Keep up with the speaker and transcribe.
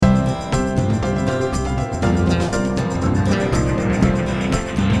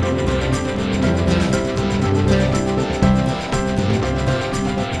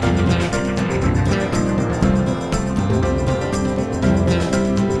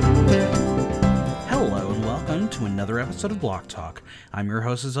episode of Block Talk. I'm your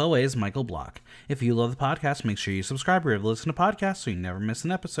host, as always, Michael Block. If you love the podcast, make sure you subscribe or listen to podcasts so you never miss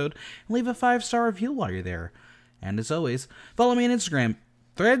an episode, and leave a 5-star review while you're there. And as always, follow me on Instagram,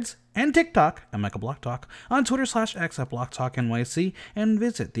 Threads, and TikTok at Michael Block Talk, on Twitter /X at Block Talk NYC, and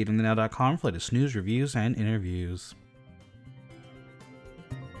visit theaterthenow.com for latest news, reviews, and interviews.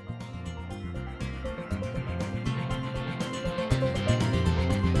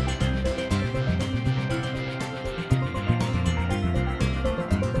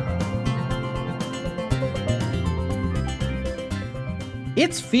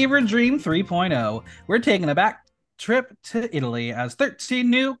 It's Fever Dream 3.0. We're taking a back trip to Italy as 13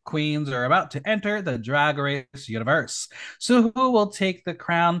 new queens are about to enter the Drag Race universe. So who will take the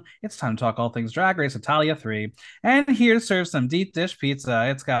crown? It's time to talk all things Drag Race Italia 3. And here to serve some deep dish pizza,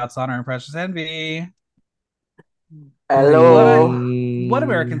 it's God's Honor and Precious Envy. Hello. What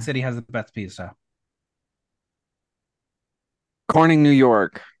American city has the best pizza? Corning, New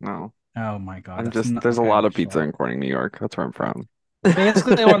York. No, Oh my God. there's a lot of pizza in Corning, New York. That's where I'm from.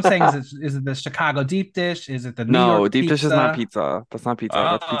 Basically, what I'm saying is it the Chicago deep dish? Is it the New No, York deep dish is not pizza? pizza. That's not pizza.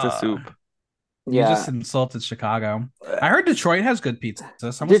 That's pizza soup. You just Yeah, insulted Chicago. I heard Detroit has good pizza.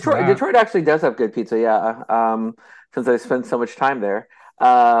 So Detroit actually does have good pizza. Yeah, since I spent so much time there,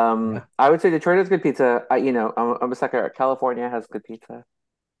 Yeah. I would say Detroit has good pizza. I'm a sucker. California has good pizza.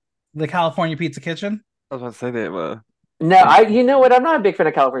 The California Pizza Kitchen. I was about to say they have a No, like you know what? I'm not a big fan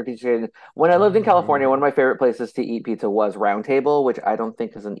of California pizza. When I lived in California, one of my favorite places to eat pizza was Round Table, which I don't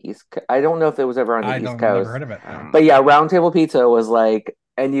think is an I don't know if it was ever on the I East don't never Coast, heard of it. I don't but know. yeah, Round Table Pizza was like,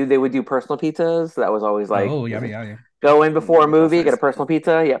 and they would do personal pizzas. That was always like, Oh, yummy, yummy. go in before a That's movie, get nice. a personal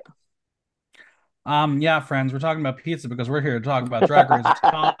pizza. Yep. Yeah, friends, we're talking about pizza because we're here to talk about Drag Race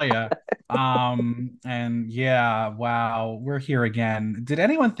Italia. And yeah, wow, we're here again. Did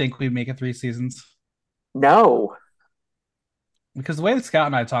anyone think we'd make it 3 seasons? No. Because the way that Scout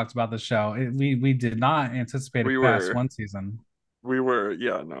and I talked about the show, we did not anticipate We it past were one season.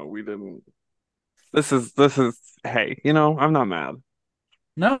 yeah, no, we didn't. This is hey, I'm not mad.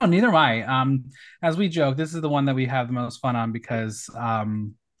 No, neither am I. As we joke, this is the one that we have the most fun on because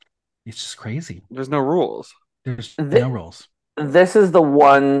it's just crazy. There's no rules. There's Th no rules. this is the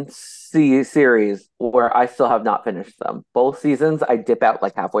one series where I still have not finished them. Both seasons, I dip out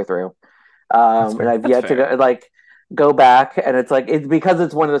like halfway through, That's and fair. I've That's yet to fair. go back. And it's because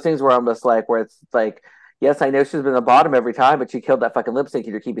it's one of those things where I'm just like, where it's like, yes, I know she's been the bottom every time, but she killed that fucking lip sync,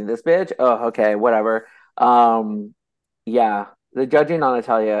 and you're keeping this bitch. Oh, okay, whatever. Um, yeah, the judging on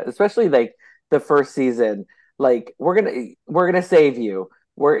Italia, especially like the first season, like we're gonna save you.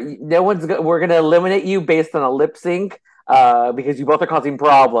 We're gonna eliminate you based on a lip sync, because you both are causing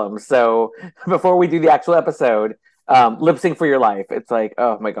problems. So before we do the actual episode, lip sync for your life. It's like,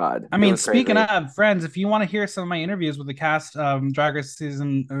 oh my god, I it mean, was speaking crazy. of friends, if you want to hear some of my interviews with the cast, Drag Race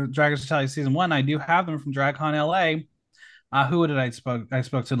Italia season one, I do have them from DragCon LA. Who did I spoke? I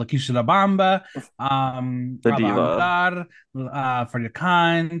spoke to Lakeisha La Bamba, The Raba diva. Angar, Freddie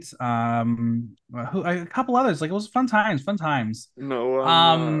Kant, a couple others. Like it was fun times, fun times. No,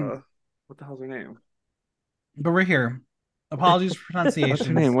 Um, what the hell's her name? but we're here. Apologies for What's her name?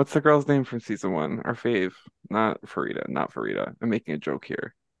 pronunciations. What's the girl's name from season one? Our fave. Not Farida. Not Farida. I'm making a joke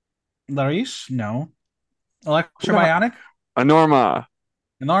here. Larish, no. Who Electra the hell? Bionic, Norma.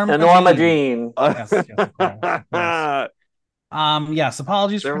 Norma Norma Jean. Jean. Yes, yes, of course, of course. Yes,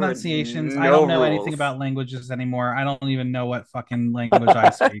 apologies for There were pronunciations. I no don't know anything rules. about languages anymore. I don't even know what fucking language I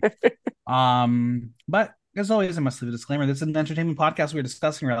speak. But as always, I must leave a disclaimer. This is an entertainment podcast. We're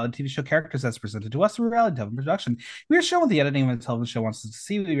discussing reality TV show characters that's presented to us through reality television production. We are showing what the editing of the television show wants us to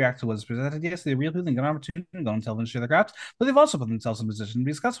see. We react to what is presented. Yes, the real people think an opportunity to go on television share their crafts, but they've also put themselves in a position to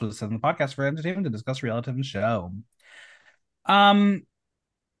be discussed with us in the podcast for entertainment to discuss reality television show. Um,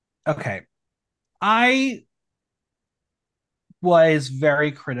 okay. I was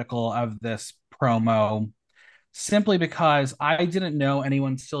very critical of this promo simply because I didn't know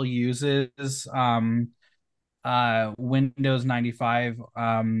anyone still uses Windows 95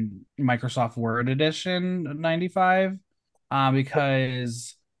 Microsoft Word Edition 95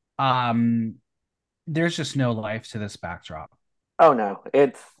 because um there's just no life to this backdrop. Oh no,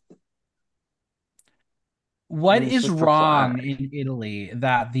 What It's is just a wrong flag. in Italy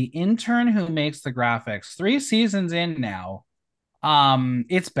that the intern who makes the graphics 3 seasons in now,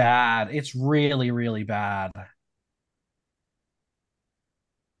 it's bad. It's really, really bad.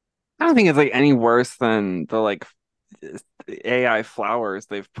 I don't think it's like any worse than the AI flowers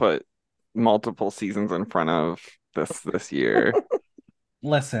they've put multiple seasons in front of this year.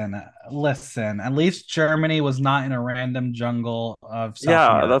 listen. At least Germany was not in a random jungle of South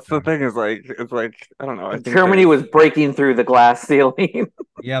Yeah, that's the America. thing is like it's like I don't know. I think Germany there's was breaking through the glass ceiling.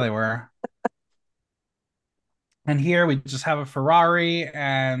 Yeah, they were. And here we just have a Ferrari,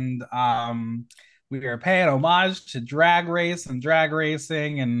 and we are paying homage to drag race and drag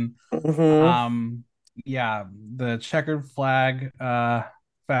racing, and hmm um, yeah, the checkered flag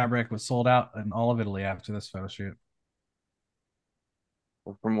fabric was sold out in all of Italy after this photo shoot.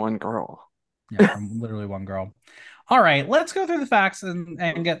 from one girl. Yeah, from literally one girl. All right, let's go through the facts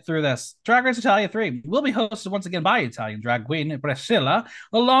and get through this. Drag Race Italia 3 will be hosted once again by Italian drag queen Priscilla,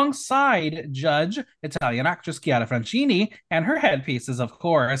 alongside judge Italian actress Chiara Francini and her headpieces, of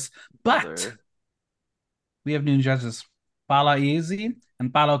course. But Mother. we have new judges, Paola Izzi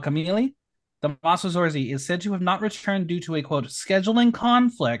and Paolo Camilli. Tommaso Zorzi is said to have not returned due to a quote scheduling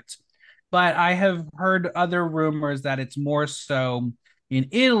conflict, but I have heard other rumors that it's more so in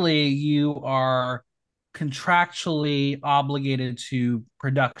Italy, you are contractually obligated to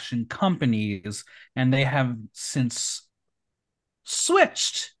production companies, and they have since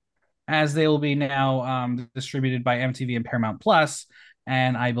switched as they will be now distributed by MTV and Paramount Plus.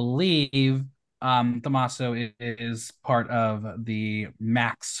 And I believe Tommaso is part of the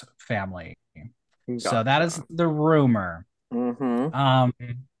Max family. So that is Gotcha. the rumor. hmm Um,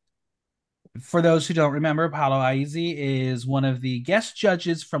 for those who don't remember, Paolo Aizi is one of the guest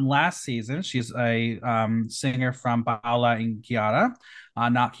judges from last season. She's a singer from Paola and Chiara,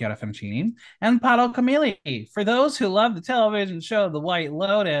 not Chiara Francini. And Paolo Camilli, for those who love the television show The White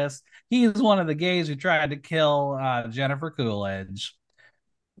Lotus, he is one of the gays who tried to kill Jennifer Coolidge.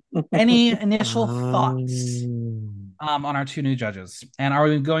 Any initial thoughts Um, on our two new judges? And are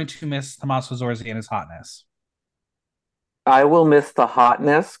we going to miss Tommaso Zorzi and his hotness? I will miss the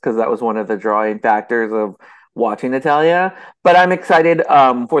hotness because that was one of the drawing factors of watching Natalia. But I'm excited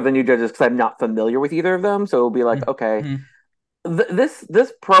for the new judges because I'm not familiar with either of them. So it'll be like, okay, Mm-hmm. this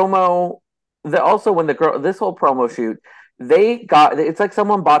promo, also when the girl, this whole promo shoot, they got it's like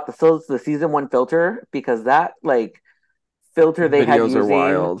someone bought the season one filter because that like filter they had videos are using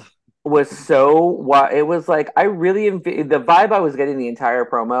wild. was so what it was like. I really the vibe I was getting the entire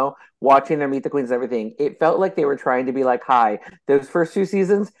promo watching them meet the queens and everything. It felt like they were trying to be like, "Hi, those first two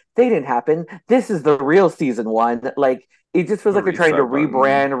seasons they didn't happen. This is the real season one." Like it just feels The like they're trying to reset button.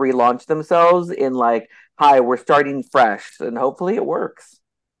 rebrand, relaunch themselves in like, "Hi, we're starting fresh," and hopefully it works.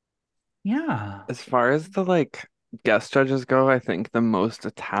 Yeah. As far as the like guest judges go, I think the most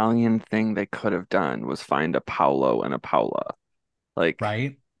Italian thing they could have done was find a Paolo and a Paula. Like,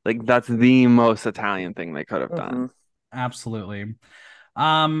 Right. like that's the most Italian thing they could have hmm done. Absolutely.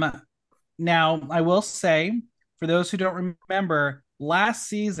 Um, Now, I will say, for those who don't remember, last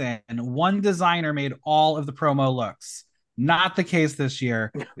season, one designer made all of the promo looks. Not the case this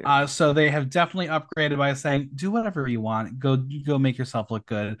year. Yeah. So they have definitely upgraded by saying, do whatever you want. Go make yourself look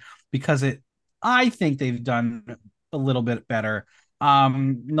good because I think they've done a little bit better.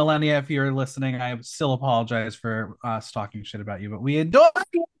 Millennia, if you're listening, I still apologize for talking shit about you, but we adore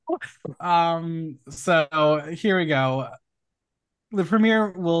you. So here we go. The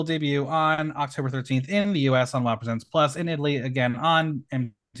premiere will debut on October 13th in the US on Wow Presents Plus, in Italy again on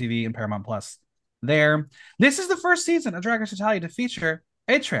MTV and Paramount Plus. There, this is the first season of Drag Race Italia to feature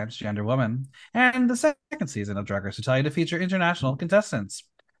a transgender woman, and the second season of Drag Race Italia to feature international contestants.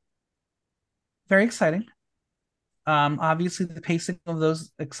 Very exciting. Obviously, the pacing of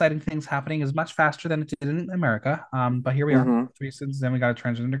those exciting things happening is much faster than it did in America. But here we are, hmm 3 seasons, then we got a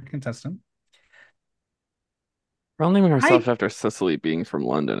transgender contestant. We're only I ourselves after Sicily being from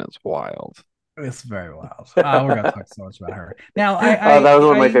London. It's wild. It's very wild. We're gonna talk so much about her now. Oh, that was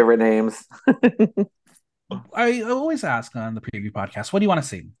one of my favorite names. I always ask on the preview podcast, what do you want to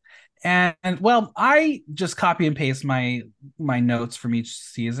see? And well, I just copy and paste my notes from each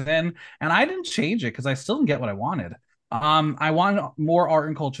season, and I didn't change it because I still didn't get what I wanted. I want more art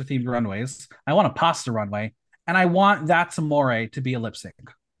and culture themed runways. I want a pasta runway, and I want That's Amore to be a lip sync.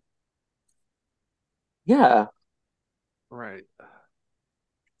 Yeah. Right.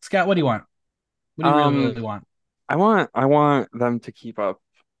 Scott, what do you want? What do you really, Um, really want? I want them to keep up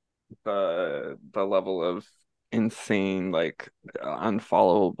the level of insane, like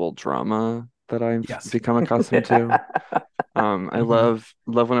unfollowable drama that I've Yes. become accustomed to. I Mhm. love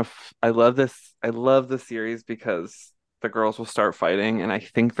when I love the series because the girls will start fighting and I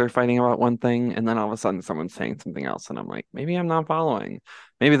think they're fighting about one thing and then all of a sudden someone's saying something else and I'm like, maybe I'm not following.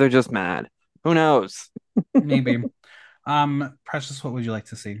 Maybe they're just mad. Who knows? Maybe. Precious, what would you like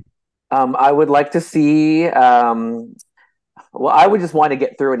to see? I would like to see Well, I would just want to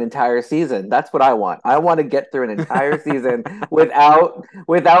get through an entire season. That's what I want. I want to get through an entire season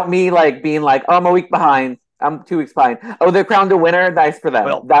without me like being like, oh, I'm a week behind. I'm 2 weeks behind. Oh, they're crowned a winner. Nice for them.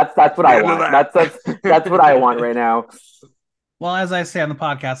 Well, That's what the I end of want. that. That's what I want right now. Well, as I say on the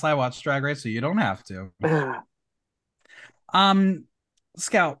podcast, I watch Drag Race, so you don't have to. Um,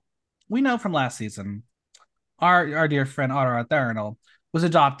 Scout, we know from last season, our dear friend Aura Thernal was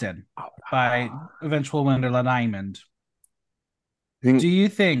adopted by eventual winner La Diamond. Do you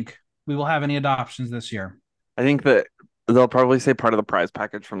think we will have any adoptions this year? I think that they'll probably say part of the prize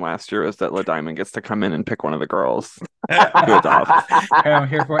package from last year is that La Diamond gets to come in and pick one of the girls to adopt. I'm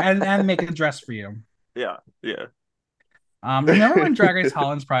here for and make a dress for you. Yeah. Remember when Drag Race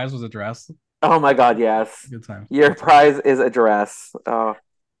Holland's prize was a dress? Oh my God, yes. Good time. Your prize is a dress. Oh.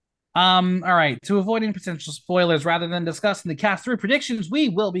 All right. To avoid any potential spoilers, rather than discussing the cast through predictions, we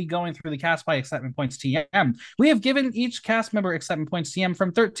will be going through the cast by excitement points TM. We have given each cast member excitement points TM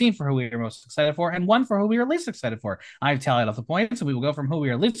from 13 for who we are most excited for and 1 for who we are least excited for. I've tallied up the points, and we will go from who we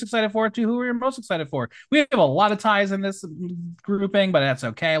are least excited for to who we are most excited for. We have a lot of ties in this grouping, but that's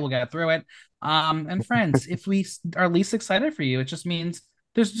okay. We'll get through it. And friends, if we are least excited for you, it just means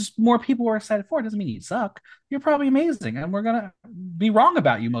there's just more people we're excited for. It doesn't mean you suck. You're probably amazing, and we're gonna be wrong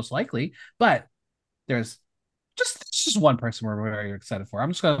about you most likely. But there's just one person we're very excited for.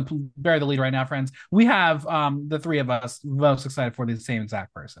 I'm just gonna bury the lead right now, friends. We have the 3 of us most excited for the same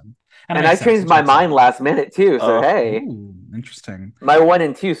exact person. And I changed my mind last minute too. So hey, ooh, interesting. My 1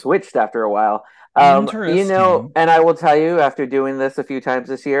 and 2 switched after a while. Interesting. And I will tell you, after doing this a few times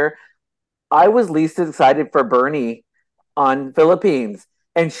this year, I was least excited for Bernie on Philippines.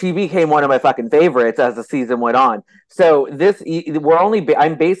 And she became one of my fucking favorites as the season went on. So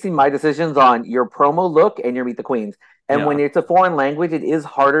I'm basing my decisions on your promo look and your Meet the Queens. And when it's a foreign language, it is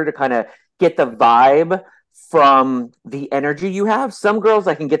harder to kind of get the vibe from the energy you have. Some girls,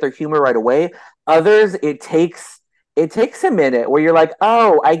 I can get their humor right away. Others, it takes a minute where you're like,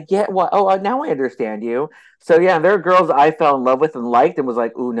 oh, I get what. Oh, now I understand you. So yeah, there are girls I fell in love with and liked, and was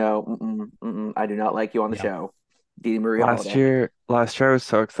like, oh no, I do not like you on the show. Last year I was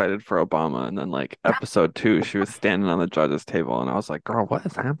so excited for Obama, and then like episode 2, she was standing on the judges' table, and I was like, "Girl, what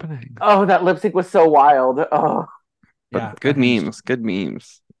is happening?" Oh, that lip sync was so wild. Oh, but good memes. Great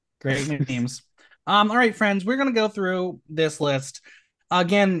memes. All right, friends, we're gonna go through this list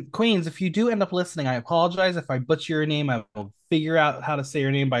again. Queens, if you do end up listening, I apologize if I butcher your name. I will figure out how to say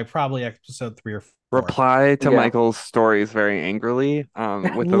your name by probably episode 3 or 4. Reply to Michael's stories very angrily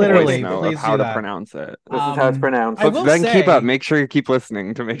with the voice note of how to pronounce it. This is how it's pronounced. Keep up. Make sure you keep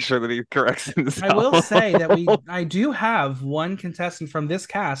listening to make sure that he corrects himself. I will say that I do have one contestant from this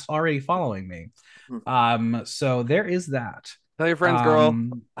cast already following me. So there is that. Tell your friends, girl.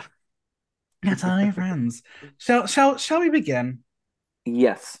 Yeah, tell your friends. Shall we begin?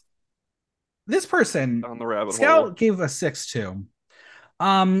 Yes. This person on the rabbit Scout hole gave a 6-2.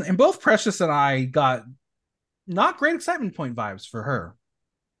 And both Precious and I got not great excitement point vibes for her.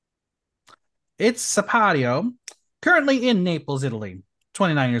 It's Sapadio, currently in Naples, Italy,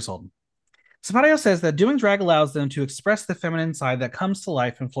 29 years old. Sapadio says that doing drag allows them to express the feminine side that comes to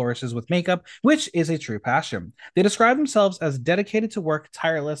life and flourishes with makeup, which is a true passion. They describe themselves as dedicated to work,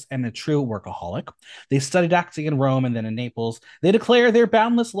 tireless, and a true workaholic. They studied acting in Rome and then in Naples. They declare their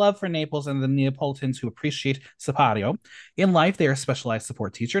boundless love for Naples and the Neapolitans who appreciate Sapadio. In life, they are a specialized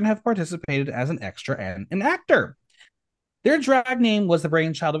support teacher and have participated as an extra and an actor. Their drag name was the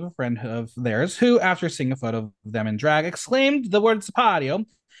brainchild of a friend of theirs who, after seeing a photo of them in drag, exclaimed the word Sapadio,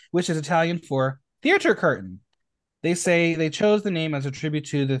 which is Italian for theater curtain. They say they chose the name as a tribute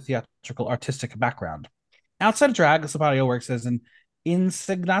to the theatrical artistic background. Outside of drag, Sapadio works as an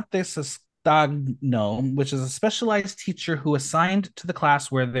insegnante sostegno, which is a specialized teacher who assigned to the class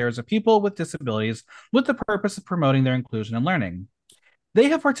where there is a pupil with disabilities with the purpose of promoting their inclusion and learning. They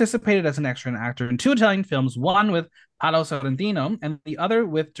have participated as an extra and actor in 2 Italian films, one with Paolo Sorrentino and the other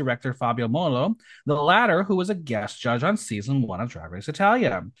with director Fabio Molo, the latter who was a guest judge on season 1 of Drag Race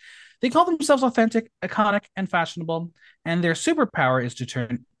Italia. They call themselves authentic, iconic, and fashionable, and their superpower is to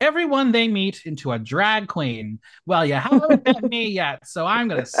turn everyone they meet into a drag queen. Well, you haven't met me yet, so I'm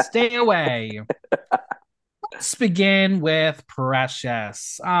going to stay away. Let's begin with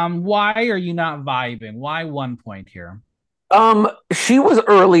Precious. Why are you not vibing? Why 1 point here? She was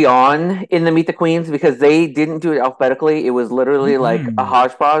early on in the Meet the Queens because they didn't do it alphabetically. It was literally like a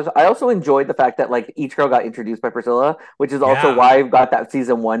hodgepodge. I also enjoyed the fact that like each girl got introduced by Priscilla, which is also why I've got that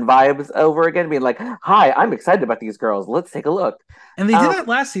season 1 vibes over again, being like, "Hi, I'm excited about these girls. Let's take a look." And they did that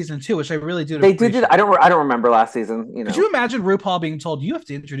last season too, which I really do. They did. I don't remember last season. Could you imagine RuPaul being told you have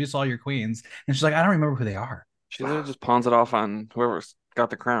to introduce all your queens, and she's like, "I don't remember who they are." She literally just pawns it off on whoever's got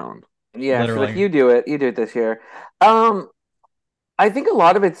the crown. Yeah, she's like, Literally. you do it this year. Um, I think a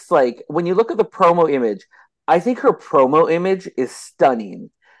lot of it's like when you look at the promo image, I think her promo image is stunning.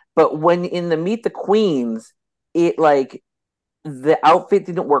 But when in the Meet the Queens, it like the outfit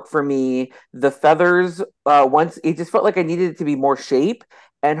didn't work for me. The feathers, once it just felt like I needed it to be more shape.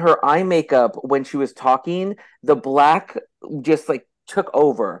 And her eye makeup when she was talking, the black just like took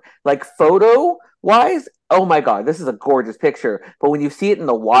over. Like photo wise, oh my god, this is a gorgeous picture. But when you see it in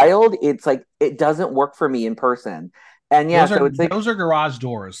the wild, it's like it doesn't work for me in person. And yeah, Those so are it's like those are garage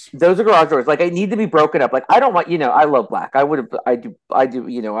doors. those are garage doors. Like I need to be broken up. Like I don't want, I love black. I would have, I do.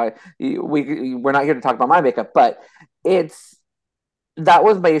 We're not here to talk about my makeup, but it's that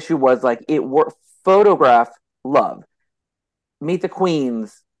was my issue. Was like it worked. Photograph love. Meet the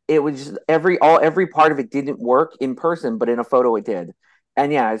Queens. It was just every part of it didn't work in person, but in a photo it did.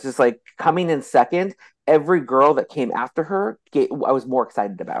 And yeah, it's just like coming in second. Every girl that came after her, I was more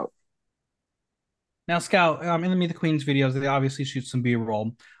excited about. Now, Scout, in the Meet the Queens videos, they obviously shoot some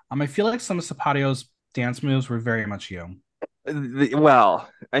B-roll. I feel like some of Sapatio's dance moves were very much you. Well,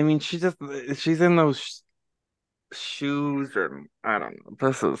 I mean, she's in those shoes, and I don't know.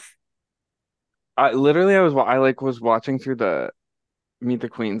 This is I literally I was watching through the Meet the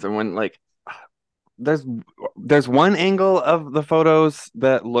Queens, and when like there's there's one angle of the photos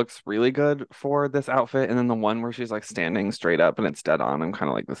that looks really good for this outfit, and then the one where she's like standing straight up and it's dead on. I'm kind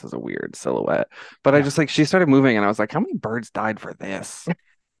of like, this is a weird silhouette. But I Yeah. just like she started moving, and I was like, how many birds died for this?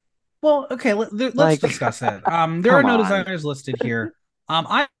 Well, okay, let's Like, discuss it. There are come no on. designers listed here.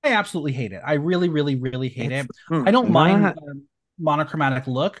 I absolutely hate it. I really, really, really hate It's it. I don't mind not. the monochromatic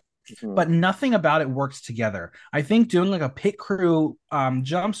look, Mhm. but nothing about it works together. I think doing like a pit crew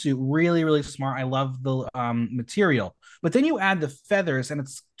jumpsuit really, really smart. I love the material, but then you add the feathers, and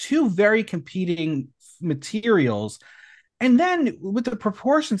it's two very competing materials. And then with the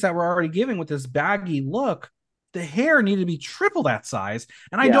proportions that we're already giving with this baggy look, the hair needed to be triple that size.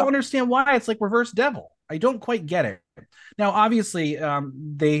 And I Yeah. don't understand why it's like reverse devil. I don't quite get it. Now, obviously,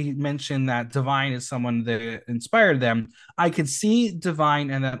 they mentioned that Divine is someone that inspired them. I could see Divine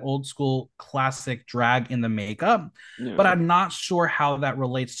and that old school classic drag in the makeup, but Yeah. I'm not sure how that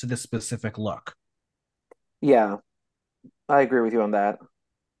relates to this specific look. Yeah. I agree with you on that.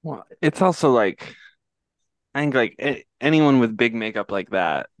 Well, it's also like I think like anyone with big makeup like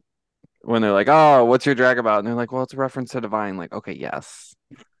that, when they're like, "Oh, what's your drag about?" and they're like, "Well, it's a reference to Divine." Like, okay, yes,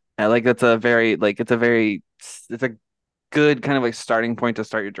 and like that's a very like it's a good kind of like starting point to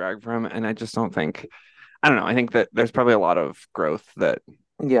start your drag from. And I just don't think I don't know. I think that there's probably a lot of growth that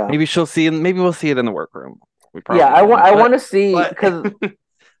Yeah. maybe she'll see, and maybe we'll see it in the workroom. We Yeah, probably won't, I want to see but because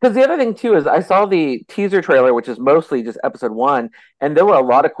the other thing too is I saw the teaser trailer, which is mostly just episode one, and there were a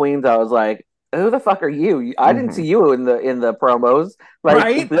lot of queens. I was like, "Who the fuck are you? I didn't see Mhm. you in the promos." Like,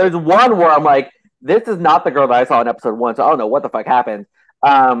 Right? there's one where I'm like, "This is not the girl that I saw in episode one." So I don't know what the fuck happened.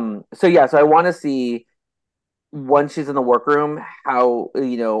 So yeah, so I want to see once she's in the workroom how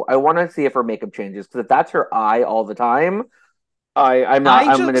I want to see if her makeup changes because if that's her eye all the time, I I'm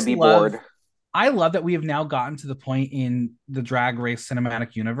gonna just be love bored. I love that we have now gotten to the point in the Drag Race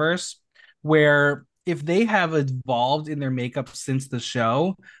cinematic universe where if they have evolved in their makeup since the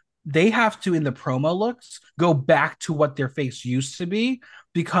show, they have to, in the promo looks, go back to what their face used to be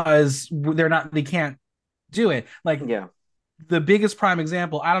because they can't do it. Like Yeah. the biggest prime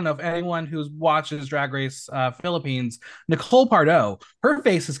example, I don't know if anyone who watches Drag Race Philippines, Nicole Pardo, her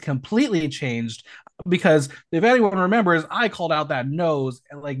face is completely changed because if anyone remembers, I called out that nose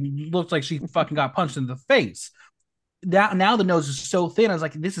and like looked like she fucking got punched in the face. That now the nose is so thin, I was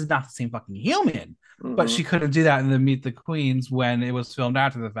like, this is not the same fucking human. But Hmm. she couldn't do that in the Meet the Queens when it was filmed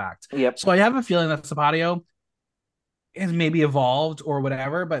after the fact. Yep. So I have a feeling that Sapadio has maybe evolved or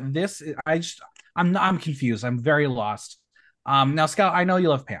whatever, but this I'm confused. I'm very lost. Now, Scout, I know you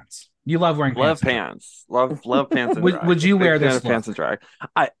love pants. You love wearing love pants in drag. pants, love pants and drag. Would you Big wear fan of this pants look? and drag.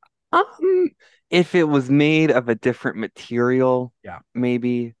 I if it was made of a different material, Yeah.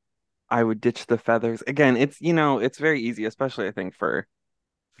 maybe I would ditch the feathers. Again, it's very easy, especially I think for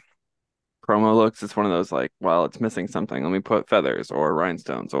promo looks. It's one of those like, well, it's missing something. Let me put feathers or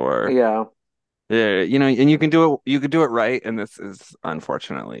rhinestones or Yeah. yeah, and you could do it right, and this is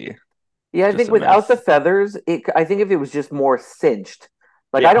unfortunately Yeah, I just think a without the miss. feathers, I think if it was just more cinched,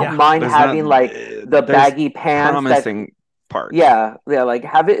 like I Yeah, don't Yeah. mind there's not having like the there's baggy pants that, promising parts. yeah, like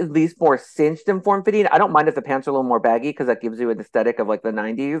have it at least more cinched and form fitting. I don't mind if the pants are a little more baggy because that gives you an aesthetic of like the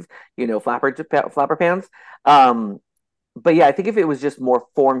 '90s, flapper pants. Um, but yeah, I think if it was just more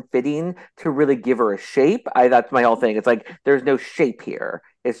form fitting to really give her a shape, that's my whole thing. It's like there's no shape here.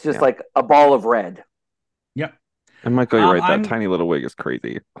 It's just Yeah. like a ball of red. Yep. And Michael, you're right. That I'm tiny little wig is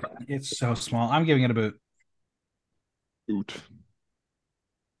crazy. it's so small. I'm giving it a boot. Oot.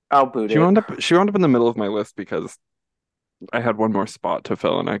 I'll boot it. She wound up in the middle of my list because I had one more spot to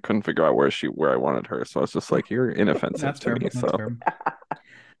fill and I couldn't figure out where I wanted her. So I was just like, you're inoffensive That's to fair. me. That's So fair.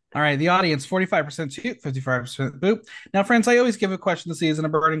 All right, the audience 45% toot, 55% boop. Now, friends, I always give a question this season, a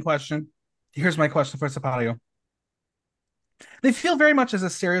burning question. Here's my question for Sapadio. They feel very much as a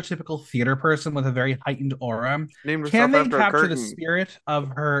stereotypical theater person with a very heightened aura. named Can herself they after a capture the curtain. spirit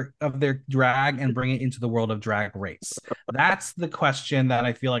of their drag and bring it into the world of Drag Race? That's the question that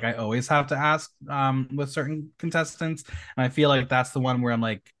I feel like I always have to ask with certain contestants, and I feel like that's the one where I'm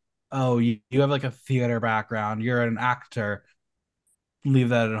like, oh, you have like a theater background, you're an actor. Leave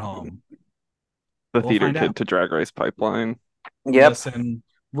that at home. The We'll theater find out. kid to Drag Race Pipeline. Yep. Listen,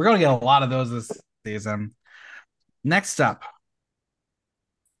 we're gonna get a lot of those this season. Next up,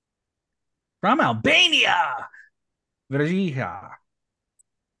 from Albania, Virginia.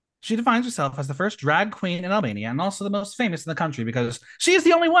 She defines herself as the first drag queen in Albania and also the most famous in the country because she is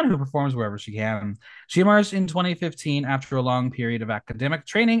the only one who performs wherever she can. She emerged in 2015 after a long period of academic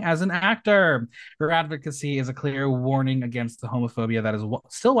training as an actor. Her advocacy is a clear warning against the homophobia that is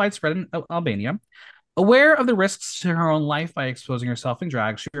still widespread in Albania. Aware of the risks to her own life by exposing herself in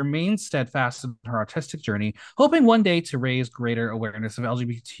drag, she remains steadfast in her artistic journey, hoping one day to raise greater awareness of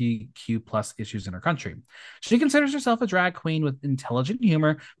LGBTQ plus issues in her country. She considers herself a drag queen with intelligent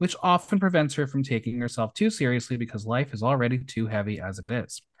humor, which often prevents her from taking herself too seriously because life is already too heavy as it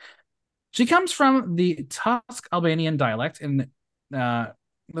is. She comes from the Tusk Albanian dialect, and uh,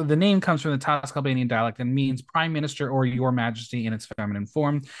 the name comes from the Tusk Albanian dialect and means prime minister or your majesty in its feminine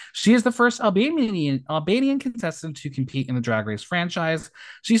form. She is the first Albanian contestant to compete in the Drag Race franchise.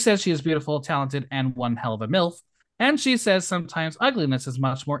 She says she is beautiful, talented, and one hell of a MILF. And she says sometimes ugliness is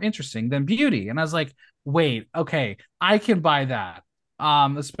much more interesting than beauty. And I was like, wait, okay, I can buy that.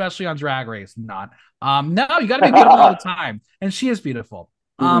 Especially on Drag Race, not. No, you got to be beautiful all the time. And she is beautiful.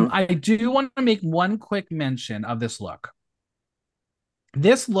 Mhm. I do want to make one quick mention of this look.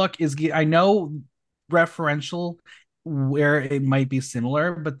 This look is, I know, referential where it might be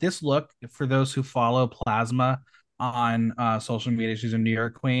similar, but this look, for those who follow Plasma on social media, she's a New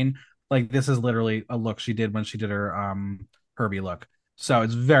York queen. Like, this is literally a look she did when she did her Herbie look. So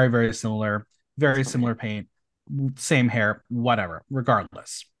it's very, very similar, very similar paint, same hair, whatever,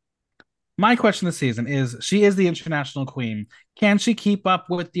 regardless. My question this season is she is the international queen. Can she keep up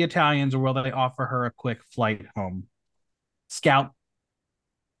with the Italians or will they offer her a quick flight home? Scout,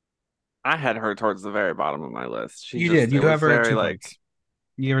 I had her towards the very bottom of my list. you did. It You have was her at very two like, points.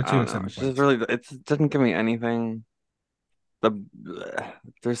 You gave her I two don't know. extended She just points. really, it didn't give me anything. The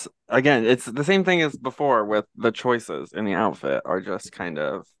there's again, it's the same thing as before with the choices in the outfit are just kind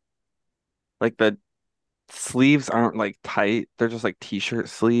of like the sleeves aren't like tight. They're just like t-shirt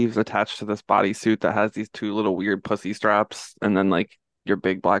sleeves attached to this bodysuit that has these two little weird pussy straps and then like your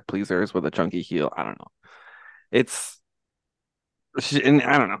big black pleasers with a chunky heel. I don't know. It's and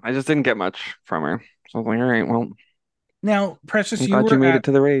I don't know. I just didn't get much from her. So I was like, all right, well, Now, Precious, I'm glad you made it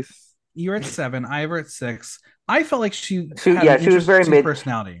to the race. you were at seven. I were at six. I felt like she She, had an yeah, she was very interesting mid.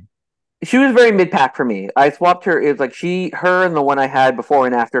 personality. She was very mid pack for me. I swapped her. It was like her, and the one I had before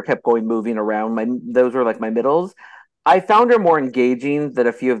and after kept going moving around. Those were like my middles. I found her more engaging than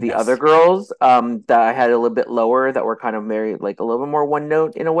a few of the other Yes. girls that I had a little bit lower that were kind of very like a little bit more one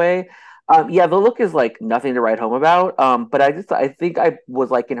note in a way. Yeah, the look is like nothing to write home about. But I think I was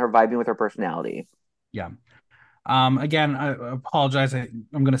liking her vibing with her personality. Yeah. Again, I apologize. I'm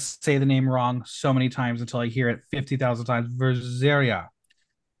going to say the name wrong so many times until I hear it 50,000 times. Verzeria.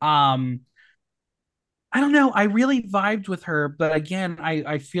 Um, I don't know. I really vibed with her, but again,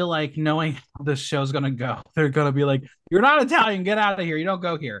 I feel like knowing how this show's gonna go, they're gonna be like, "You're not Italian. Get out of here. You don't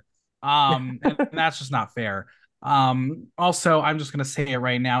go here." And that's just not fair. Also, I'm just gonna say it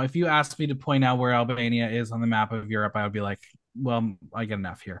right now. If you asked me to point out where Albania is on the map of Europe, I would be like, "Well, I get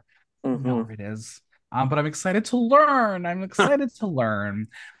enough here. I don't know Hmm. where it is." But I'm excited to learn. I'm excited to learn.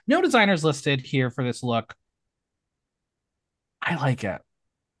 No designers listed here for this look. I like it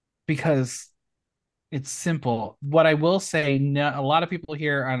because it's simple. What I will say, no, a lot of people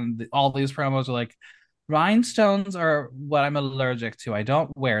here on all these promos are like, rhinestones are what I'm allergic to. I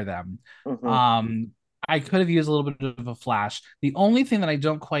don't wear them. Hmm. Um, I could have used a little bit of a flash. The only thing that I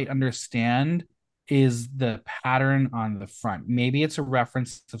don't quite understand is the pattern on the front. Maybe it's a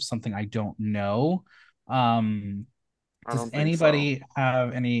reference of something I don't know. Um, I does don't think so. anybody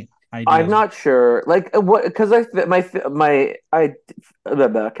have any I'm ideas? not sure. Like what? Because I can't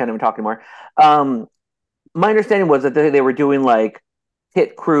even talk anymore. Um, my understanding was that they were doing like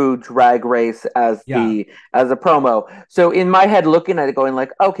pit crew drag race as Yeah. a promo. So in my head, looking at it, going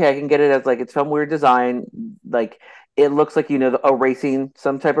like, okay, I can get it as like it's some weird design, like it looks like a racing,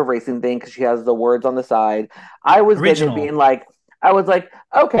 some type of racing thing because she has the words on the side. I was getting it Original. being like, I was like,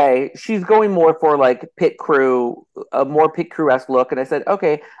 okay, she's going more for like pit crew, a more pit crew esque look, and I said,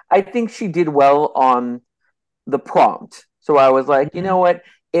 okay, I think she did well on the prompt. So I was like, you know Mhm. what?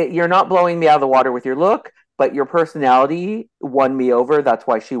 You're not blowing me out of the water with your look, but your personality won me over. That's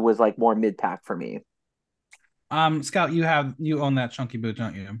why she was like more mid pack for me. Scout, you own that chunky boot,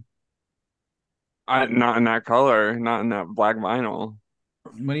 don't you? Not in that color, not in that black vinyl.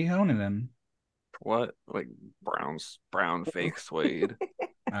 What do you own it in? What? Like brown fake suede.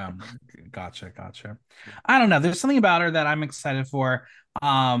 Um, gotcha. I don't know. There's something about her that I'm excited for.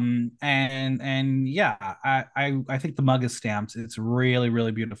 And yeah, I think the mug is stamped. It's really,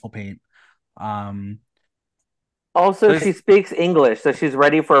 really beautiful paint. Um, Also, There's she speaks English, so she's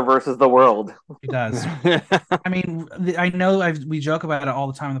ready for versus the world. it does. I mean, I know we joke about it all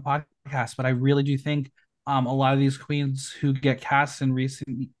the time in the podcast, but I really do think a lot of these queens who get cast in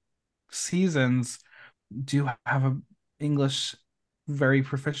recent seasons do have a English very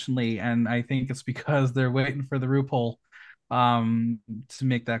proficiently, and I think it's because they're waiting for the RuPaul to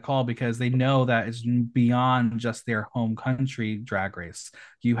make that call because they know that it's beyond just their home country drag race.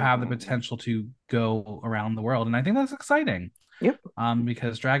 You have the Mhm. potential to go around the world, and I think that's exciting. Yep,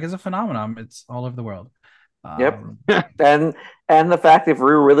 Because drag is a phenomenon. It's all over the world. yep. Um, And the fact if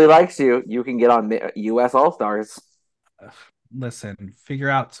Rue really likes you, you can get on U.S. All Stars. Listen, figure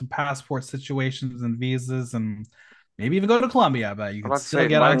out some passport situations and visas and maybe even go to Colombia, but you I'm could about to still say,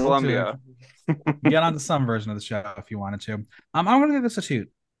 fly to Colombia. get onto some version of the show if you wanted to. I'm gonna give this a toot.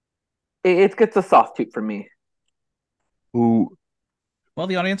 It gets a soft toot from me. Ooh. Well,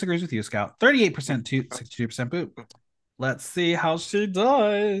 the audience agrees with you, Scout. 38% toot, 62% boot. Let's see how she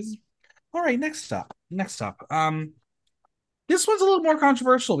does. All right, next up. Next up. This one's a little more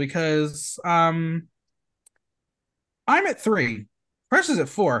controversial because I'm at 3. Fresh is at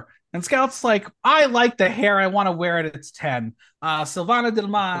 4. And Scout's like, I like the hair. I want to wear it. It's 10. Silvana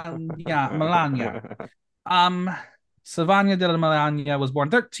Melania. Um, Silvania de la Melania was born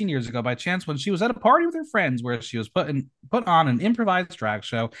 13 years ago by chance when she was at a party with her friends where she was put on an improvised drag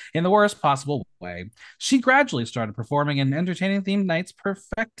show in the worst possible way. She gradually started performing in entertaining themed nights,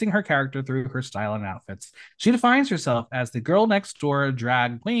 perfecting her character through her style and outfits. She defines herself as the girl next door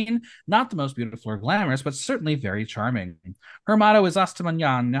drag queen, not the most beautiful or glamorous, but certainly very charming. Her motto is Hasta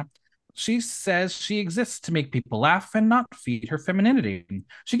mañana. She says she exists to make people laugh and not feed her femininity.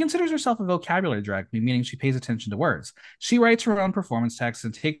 She considers herself a vocabulary drag queen, meaning she pays attention to words. She writes her own performance texts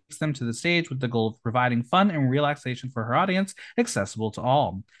and takes them to the stage with the goal of providing fun and relaxation for her audience, accessible to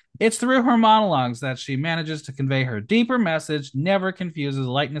all. It's through her monologues that she manages to convey her deeper message, never confuses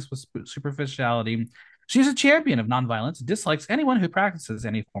lightness with superficiality. She's a champion of nonviolence and dislikes anyone who practices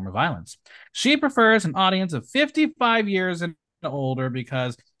any form of violence. She prefers an audience of 55 years and older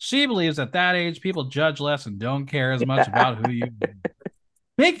because she believes at that age people judge less and don't care as much about who you are.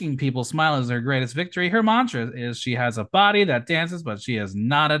 Making people smile is her greatest victory. Her mantra is she has a body that dances, but she is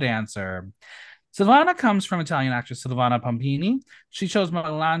not a dancer. Silvana comes from Italian actress Silvana Pampini. She chose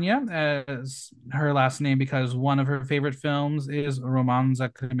Melania as her last name because one of her favorite films is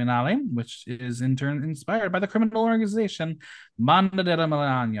Romanza Criminale, which is in turn inspired by the criminal organization Banda della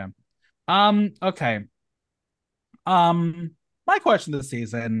Melania. Okay. My question this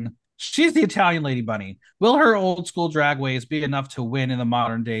season: she's the Italian Lady Bunny. Will her old school drag ways be enough to win in the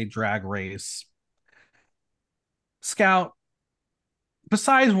modern day drag race? Scout,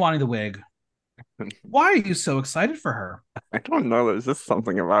 besides wanting the wig, why are you so excited for her? I don't know. There's just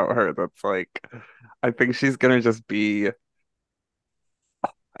something about her that's like, I think she's gonna just be.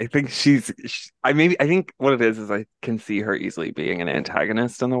 I think I think what it is I can see her easily being an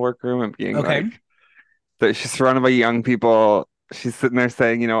antagonist in the workroom and being Okay. like that she's surrounded by young people. She's sitting there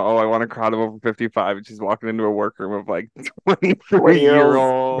saying, oh, I want a crowd of over 55, and she's walking into a workroom of like 23 20 year year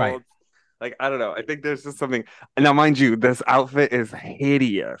olds. Right. olds. Like, I don't know. I think there's just something. And now, mind you, this outfit is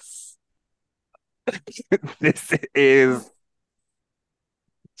hideous. This is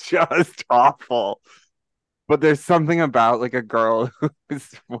just awful. But there's something about like a girl who's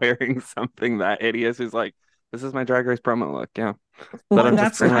wearing something that hideous who's like, this is my Drag Race promo look. Yeah. That Well, I'm and just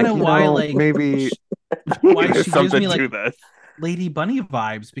that's saying, kind like, of why, like, maybe why there's she gives something me like to this. Lady Bunny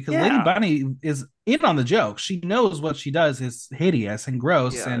vibes because Lady Yeah. Bunny is in on the joke. She knows what she does is hideous and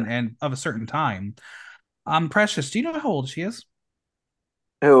gross Yeah. and of a certain time. Precious, do you know how old she is?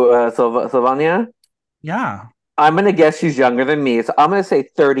 Who, Sylvania? Yeah. I'm going to guess she's younger than me. So I'm going to say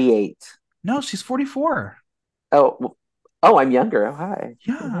 38. No, she's 44. Oh, Oh, I'm younger. Oh, hi.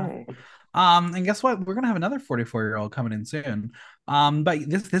 Yeah. Hey. And guess what? We're gonna have another 44-year-old coming in soon. But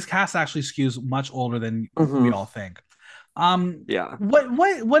this cast actually skews much older than we Hmm. all think. Um, Yeah.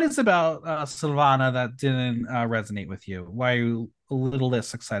 what is about Silvana that didn't resonate with you? Why are you a little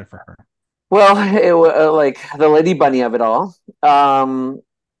less excited for her? Well, it was like the Lady Bunny of it all.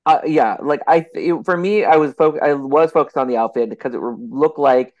 Yeah, like for me, I was focused on the outfit because it looked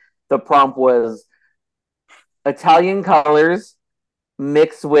like the prompt was Italian colors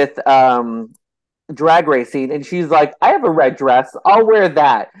mixed with drag racing, and she's like, I have a red dress, I'll wear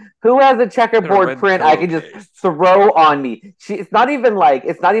that. Who has a And a checkerboard red print I can just pillowcase. throw on me? It's not even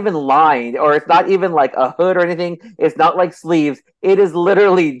lined, or it's not even like a hood or anything. It's not like sleeves. It is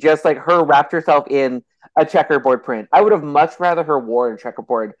literally just like her wrapped herself in a checkerboard print. I would have much rather her wore a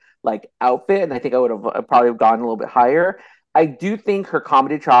checkerboard like outfit, and I think I would have probably gone a little bit higher. I do think her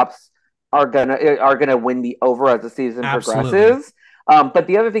comedy chops are gonna win me over as the season Absolutely. progresses. But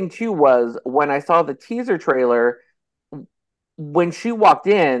the other thing too was when I saw the teaser trailer, when she walked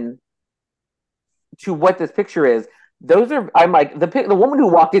in to what this picture is, those are I'm like the woman who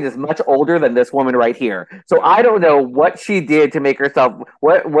walked in is much older than this woman right here. So Yeah. I don't know what she did to make herself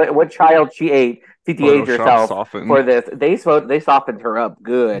what child she ate to de-age Photoshop herself for softened. this. They softened her up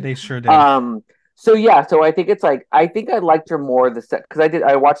good. They sure did. So yeah, so I think it's like I think I liked her more the set because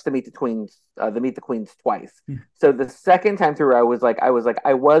I watched the Meet the Queens twice. So the second time through, I was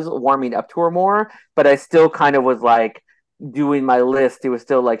warming up to her more, but I still kind of was like doing my list. It was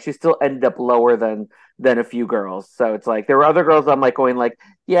still like she still ended up lower than a few girls. So it's like there were other girls I'm like going like,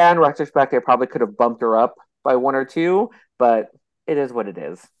 yeah, in retrospect, I probably could have bumped her up by one or two, but it is what it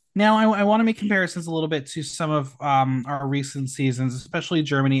is. Now, I want to make comparisons a little bit to some of our recent seasons, especially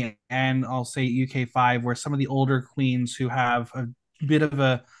Germany and I'll say UK5, where some of the older queens who have a bit of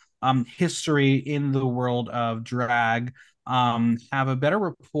a history in the world of drag have a better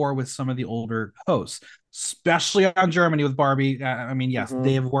rapport with some of the older hosts, especially on Germany with Barbie. I mean, yes,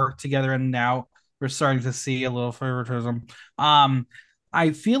 they Mm-hmm. have worked together, and now we're starting to see a little favoritism. Um,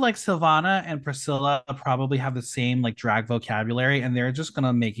 I feel like Silvana and Priscilla probably have the same like drag vocabulary, and they're just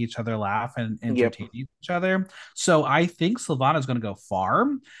gonna make each other laugh and Yep. entertain each other. So I think Silvana's gonna go far.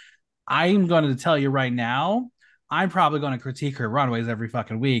 I'm going to tell you right now, I'm probably going to critique her runways every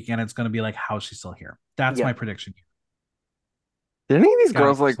fucking week, and it's going to be like, how is she still here? That's my Yep. prediction. Did any of these Scotty,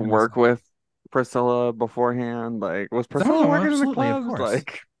 girls like you want to work say? with Priscilla beforehand? Like, was Priscilla Oh, working in the absolutely, of clubs? course.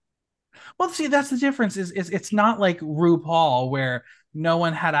 Like, Well, see, that's the difference. Is it's not like RuPaul where no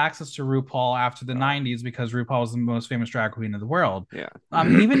one had access to RuPaul after the oh, '90s because RuPaul was the most famous drag queen in the world. yeah.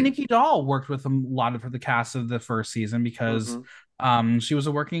 Even Nikki Doll worked with a lot of the cast of the first season because Mm-hmm. she was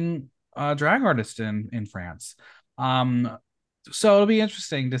a working drag artist in France. Um, so it'll be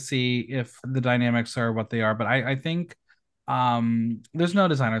interesting to see if the dynamics are what they are. But I think there's no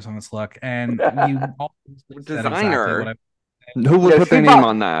designers on this look, and you all said exactly what Designer. I. Who would No, put their name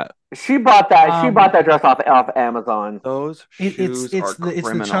on that? she Um, bought that dress off Amazon. Those it's shoes are it's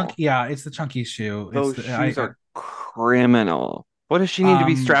the chunk, criminal. yeah, it's the chunky shoe. It's Those the shoes are criminal. What does she need to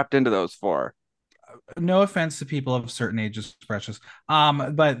be um strapped into those for? no offense to people of certain ages, precious.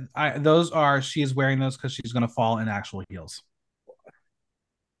 But those are she's wearing those because she's gonna fall in actual heels.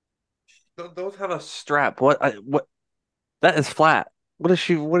 Those have a strap. What? That is flat. What is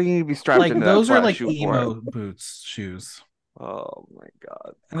she? What do you need to be strapped Like into that those are flat like shoe for? emo boots shoes. Oh my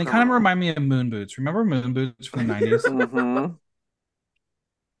God, And they kind of criminal. remind me of moon boots. Remember moon boots from the 90s? Mm-hmm.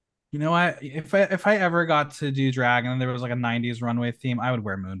 You know what? If I ever got to do drag and there was like a 90s runway theme, I would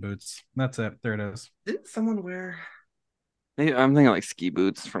wear moon boots. That's it. There it is. Didn't someone wear? Maybe I'm thinking like ski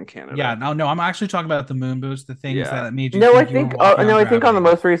boots from Yeah, Canada. no, I'm actually talking about the moon boots, the things Yeah. that made you think you were walking on No, I think on the gravity.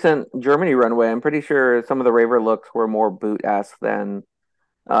 most recent Germany runway, I'm pretty sure some of the raver looks were more boot-esque than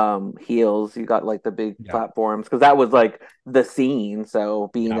heels. You got like the big Yeah. platforms because that was like the scene. So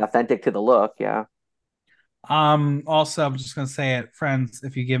being Yeah. authentic to the look, yeah. Also, I'm just gonna say it, friends.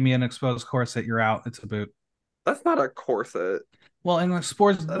 If you give me an exposed corset, you're out. It's a boot. That's not a corset. Well, in the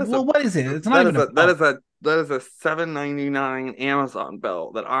sports, That is a well, what is it? It's not that even is a a that belt. is a that is a 7.99 Amazon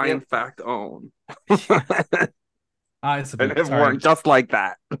belt that I in Yep. fact own. It's a And boot. have worn Sorry, just like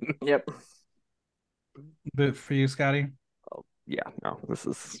that. Yep. boot for you, Scotty. Oh, yeah, no, this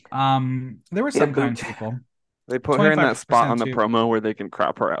is There were Yeah, some kind boot. people. they put her in that spot 25% on the to promo where they can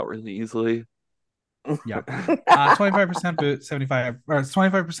crop her out really easily. yeah. 25% boot, 75 or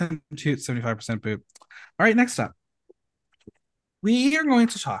 25% toot, 75% boot. All right, next up, we are going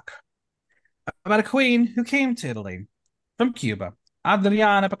to talk about a queen who came to Italy from Cuba,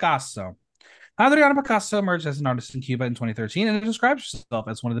 Adriana Picasso. Adriana Picasso emerged as an artist in Cuba in 2013 and describes herself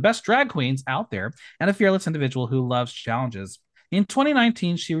as one of the best drag queens out there and a fearless individual who loves challenges. In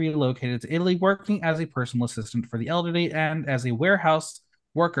 2019, she relocated to Italy, working as a personal assistant for the elderly and as a warehouse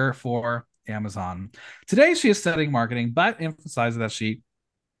worker for Amazon. Today, she is studying marketing, but emphasizes that she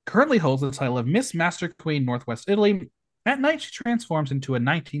currently holds the title of Miss Master Queen Northwest Italy. At night, she transforms into a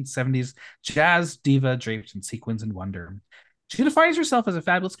 1970s jazz diva draped in sequins and wonder. She defines herself as a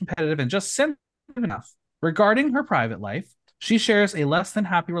fabulous, competitive, and just sensitive enough. Regarding her private life, she shares a less than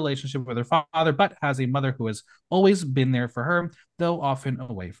happy relationship with her father, but has a mother who has always been there for her, though often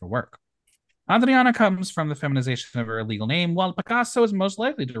away for work. Adriana comes from the feminization of her legal name, while Picasso is most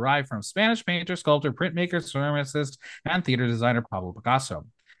likely derived from Spanish painter, sculptor, printmaker, ceramicist, and theater designer Pablo Picasso.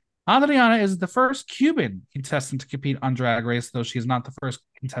 Adriana is the first Cuban contestant to compete on Drag Race, though she is not the first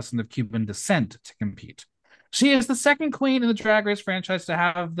contestant of Cuban descent to compete. She is the second queen in the Drag Race franchise to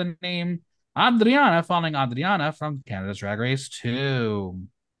have the name Adriana, following Adriana from Canada's Drag Race 2.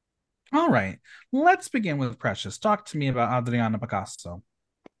 All right, let's begin with Precious. Talk to me about Adriana Picasso.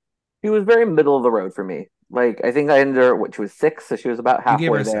 She was very middle of the road for me. Like I think I ended her what she was 6, so she was about You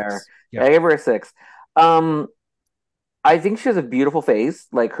gave her halfway a there. 6. Yeah, Yeah. I gave her a 6. Um, I think she has a beautiful face.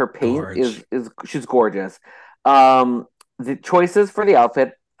 Like her paint Gorge. is she's gorgeous. The choices for the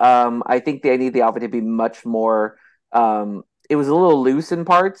outfit, I think they need the outfit to be much more. It was a little loose in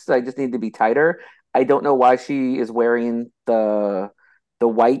parts. I just need to be tighter. I don't know why she is wearing the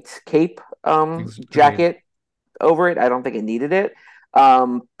white cape Agreed. jacket over it. I don't think it needed it.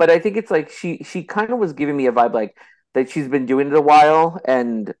 But I think it's like she kind of was giving me a vibe like that she's been doing it a while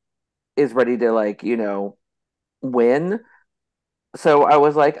and is ready to like win. So I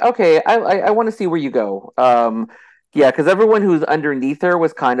was like, okay, I want to see where you go. Yeah, because everyone who's underneath her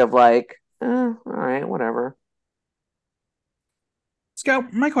was kind of like, all right, whatever.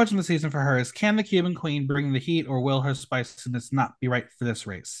 Scout, my question this season for her is: can the Cuban Queen bring the heat, or will her spiciness not be right for this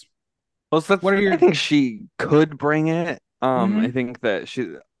race? Well, so What that's, are I your? think she could bring it. I Mm-hmm. think that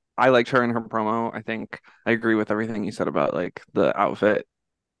I liked her in her promo. I think I agree with everything you said about like the outfit.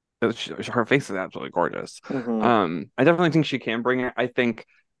 Her face is absolutely gorgeous. Hmm. I definitely think she can bring it. I think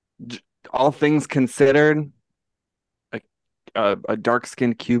all things considered, a, a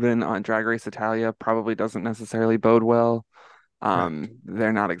dark-skinned Cuban on Drag Race Italia probably doesn't necessarily bode well. Correct.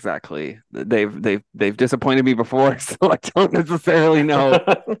 They're not exactly they've disappointed me before, so I don't necessarily know.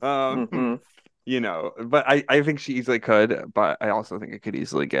 Um, Hmm. but I think she easily could, but I also think it could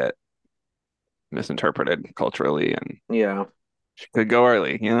easily get misinterpreted culturally, and Yeah. she could go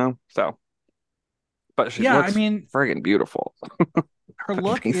early. So, but she Yeah, I looks mean, friggin' beautiful. her Her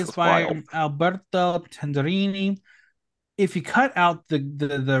look face is is by wild. Alberto Tenderini. If you cut out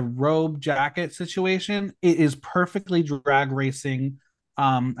the robe jacket situation, it is perfectly drag racing.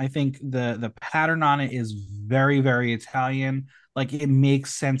 I think the pattern on it is very, very Italian. Like it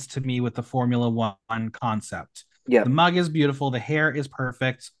makes sense to me with the Formula One concept. The Yep. mug is beautiful, the hair is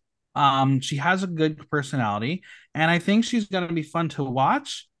perfect. She has a good personality, and I think she's gonna be fun to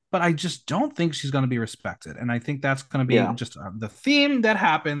watch, but I just don't think she's gonna be respected. And I think that's gonna be Yeah. just the theme that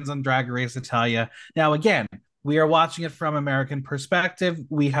happens on Drag Race Italia. Now, again, we are watching it from American perspective.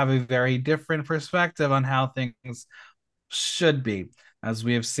 We have a very different perspective on how things should be. As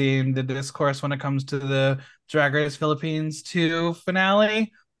we have seen the discourse when it comes to the Drag Race Philippines 2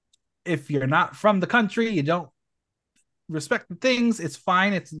 finale. If you're not from the country, you don't respect the things, it's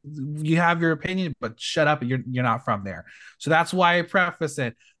fine. It's you have your opinion, but shut up. You're not from there. So that's why I preface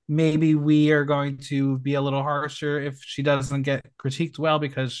it. Maybe we are going to be a little harsher if she doesn't get critiqued well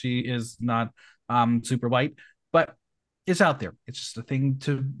because she is not super white, but it's out there. It's just a thing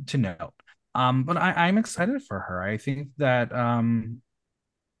to note. But I'm excited for her. I think that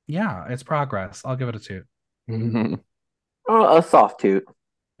yeah, it's progress. I'll give it a 2. Oh, a soft toot.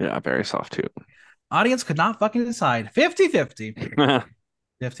 Yeah, very soft too. Audience could not fucking decide. 50-50.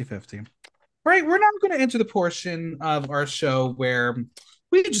 50-50. Right, we're now going to enter the portion of our show where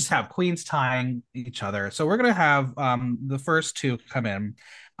we just have queens tying each other. So we're going to have the first two come in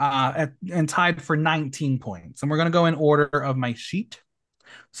and tied for 19 points. And we're going to go in order of my sheet.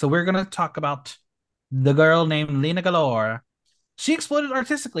 So we're going to talk about the girl named Lena Galore. She exploded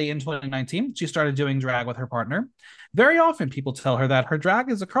artistically in 2019. She started doing drag with her partner. Very often, people tell her that her drag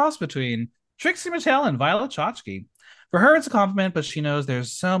is a cross between Trixie Mattel and Violet Chachki. For her, it's a compliment, but she knows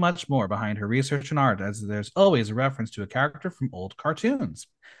there's so much more behind her research and art, as there's always a reference to a character from old cartoons.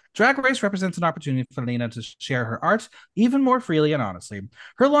 Drag Race represents an opportunity for Lena to share her art even more freely and honestly.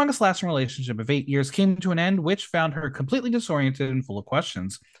 Her longest lasting relationship of 8 years came to an end, which found her completely disoriented and full of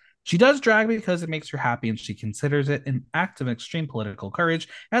questions. She does drag because it makes her happy, and she considers it an act of extreme political courage,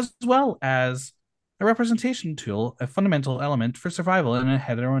 as well as a representation tool, a fundamental element for survival in a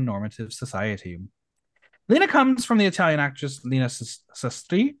heteronormative society. Lena comes from the Italian actress Lena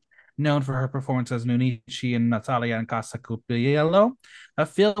Sestri, known for her performance as Nunici in Natalia and Casa Cupiello, a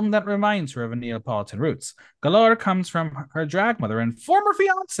film that reminds her of Neapolitan roots. Galore comes from her drag mother and former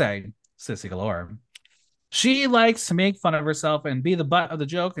fiance, Sissy Galore. She likes to make fun of herself and be the butt of the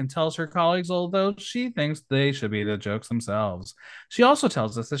joke and tells her colleagues, although she thinks they should be the jokes themselves. She also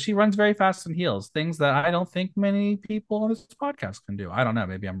tells us that she runs very fast in heels, things that I don't think many people on this podcast can do. I don't know.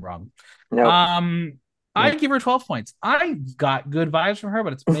 Maybe I'm wrong. Nope. I give her 12 points. I got good vibes from her,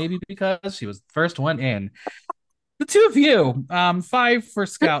 but it's maybe because she was the first one in. The two of you, 5 for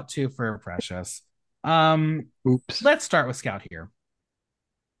Scout, 2 for Precious. Oops. Let's start with Scout here.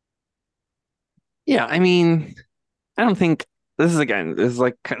 Yeah, I mean, I don't think this is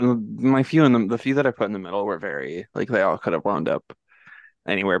like kind of my few in the few that I put in the middle were very like they all could have wound up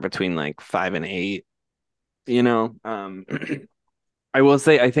anywhere between like 5 and 8, you know. I will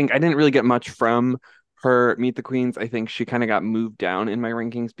say I think I didn't really get much from her Meet the Queens. I think she kind of got moved down in my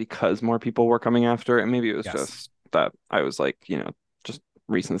rankings because more people were coming after it, and maybe it was Yes. just that I was like, just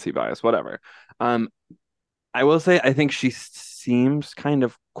recency bias, whatever. Um, I will say I think she seems kind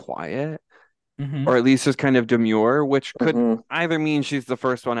of quiet, or at least just kind of demure, which could either mean she's the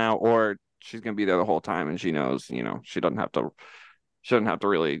first one out or she's gonna be there the whole time and she knows, she doesn't have to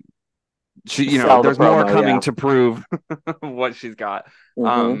really Sell the there's more promo, coming yeah. to prove what she's got.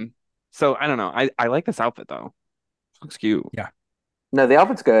 So I don't know. I like this outfit though. Looks cute. Yeah. No, the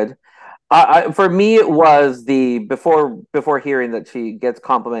outfit's good. For me, it was the before hearing that she gets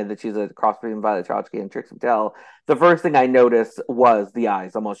complimented that she's a cross between Violet Chachki and Trixie Mattel. The first thing I noticed was the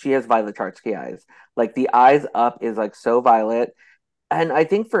eyes. Almost, she has Violet Chachki eyes. Like the eyes up is like so Violet, and I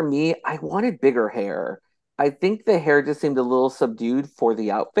think for me, I wanted bigger hair. I think the hair just seemed a little subdued for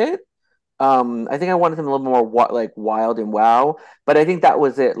the outfit. I think I wanted him a little more like wild and wow, but I think that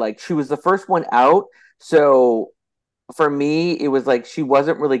was it. Like she was the first one out, so for me, it was like she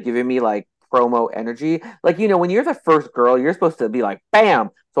wasn't really giving me like promo energy. Like, when you're the first girl, you're supposed to be like,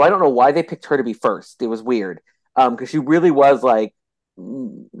 bam. So I don't know why they picked her to be first. It was weird. Because she really was like,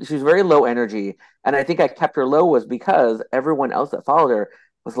 she was very low energy. And I think I kept her low was because everyone else that followed her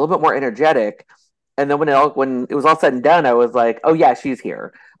was a little bit more energetic. And then when it was all said and done, I was like, oh yeah, she's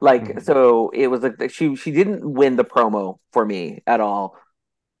here. Like, so it was like she didn't win the promo for me at all.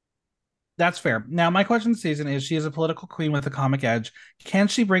 That's fair. Now, my question this season is: she is a political queen with a comic edge. Can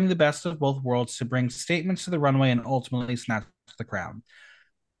she bring the best of both worlds to bring statements to the runway and ultimately snatch the crown?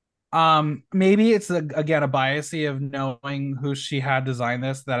 Maybe it's again a biasy of knowing who she had designed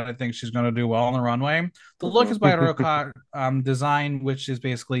this that I think she's going to do well on the runway. The look is by Roca Design, which is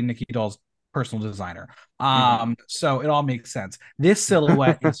basically Nikki Doll's personal designer. So it all makes sense. This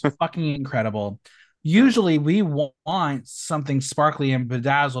silhouette is fucking incredible. Usually we want something sparkly and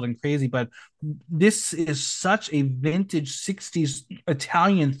bedazzled and crazy, but this is such a vintage 60s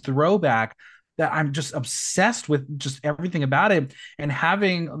Italian throwback that I'm just obsessed with just everything about it. And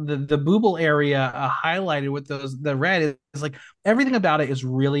having the booble area highlighted with the red is like everything about it is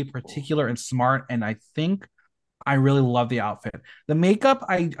really particular and smart. And I think I really love the outfit. The makeup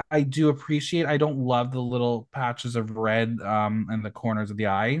I do appreciate. I don't love the little patches of red and the corners of the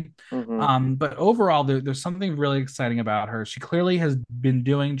eye. But overall, there's something really exciting about her. She clearly has been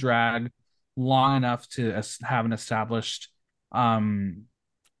doing drag long enough to have an established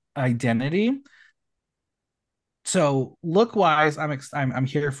identity. So look wise, I'm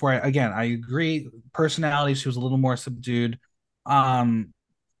here for it. Again, I agree. Personality, she was a little more subdued.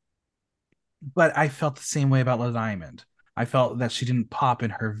 But I felt the same way about La Diamond. I felt that she didn't pop in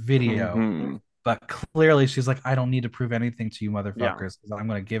her video, but clearly she's like, I don't need to prove anything to you, motherfuckers, because I'm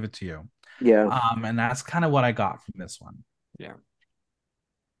going to give it to you. Yeah. And that's kind of what I got from this one. Yeah.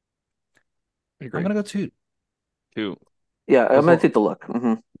 I'm going to go two. Yeah, I'm going to take the look.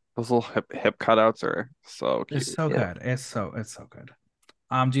 Those little hip cutouts are so cute. It's so good. It's so good.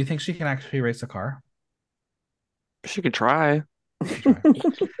 Do you think she can actually race a car? She could try.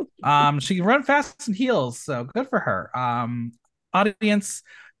 She can run fast in heels, so good for her. Audience,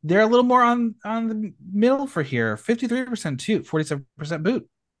 they're a little more on the middle for here. 53% toot, 47% boot.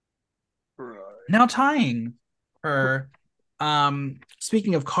 Right. Now tying her.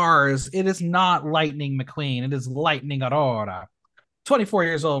 Speaking of cars, it is not Lightning McQueen. It is Lightning Aurora. 24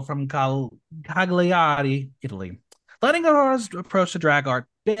 years old from Cagliari, Italy. Lightning Aurora's approach to drag art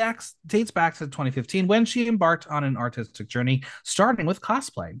dates back to 2015 when she embarked on an artistic journey, starting with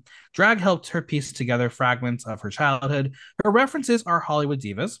cosplay. Drag helped her piece together fragments of her childhood. Her references are Hollywood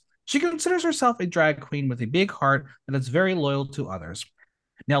divas, She considers herself a drag queen with a big heart that is very loyal to others.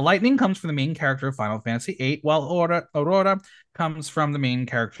 Now, Lightning comes from the main character of Final Fantasy VIII, while Aurora comes from the main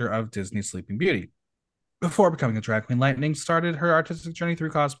character of Disney's Sleeping Beauty. Before becoming a drag queen, Lightning started her artistic journey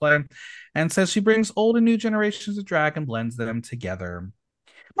through cosplay and says she brings old and new generations of drag and blends them together.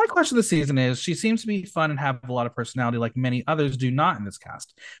 My question this season is she seems to be fun and have a lot of personality like many others do not in this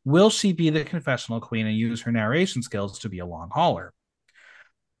cast. Will she be the confessional queen and use her narration skills to be a long hauler?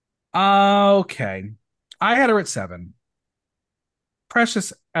 Okay. I had her at 7.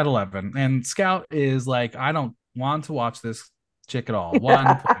 Precious at 11. And Scout is like, I don't want to watch this chick at all.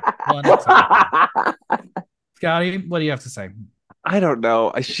 1 point. 1 Scouty, what do you have to say? I don't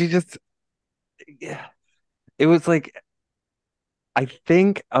know. She just, yeah. It was like, I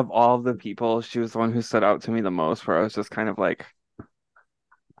think of all the people, she was the one who stood out to me the most, where I was just kind of like,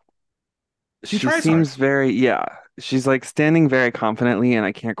 She she tries hard. seems very, yeah. She's like standing very confidently, and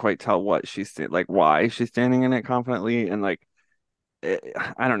I can't quite tell what like why she's standing in it confidently, and like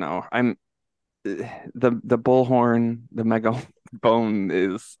I don't know. The bullhorn, the megaphone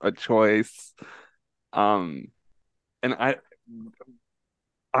is a choice. Um, and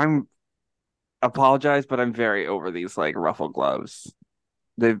I'm apologize, but I'm very over these like ruffle gloves.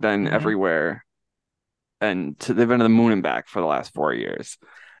 They've been Mm-hmm. everywhere, and they've been to the moon and back for the last 4 years.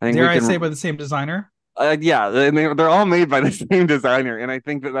 I think Dare we I say can. by the same designer? Yeah, they're all made by the same designer, and I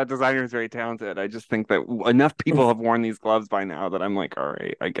think that designer is very talented. I just think that enough people have worn these gloves by now that I'm like, all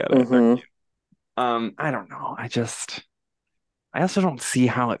right, I get it. They're Hmm. cute. I don't know. I also don't see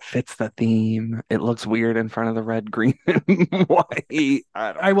how it fits the theme. It looks weird in front of the red, green, and white.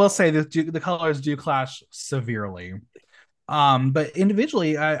 I don't I will know. say that the colors do clash severely. But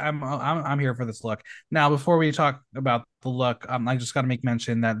individually, I'm here for this look. Now, before we talk about the look, I just got to make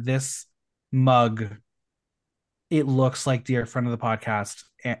mention that this mug, it looks like dear friend of the podcast,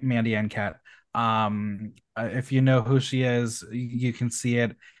 Mandy Encat. If you know who she is, you can see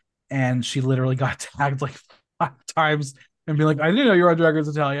it. And she literally got tagged like 5 times and be like, I didn't know you were on Drag Race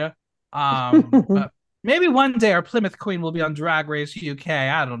Italia. But maybe one day our Plymouth Queen will be on Drag Race UK.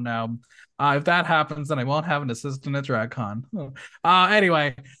 I don't know. If that happens, then I won't have an assistant at DragCon.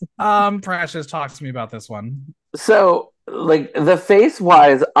 Anyway, Precious, talk to me about this one. So, like the face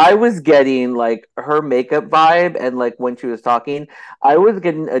wise, I was getting like her makeup vibe, and like when she was talking, I was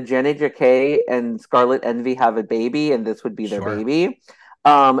getting a Jenna Jacquet and Scarlet Envy have a baby, and this would be their Sure. baby.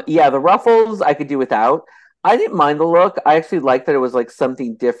 Yeah, the ruffles I could do without. I didn't mind the look. I actually liked that it was like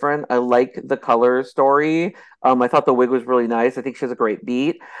something different. I like the color story. I thought the wig was really nice. I think she has a great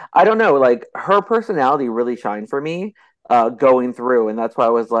beat. I don't know, like her personality really shined for me going through, and that's why I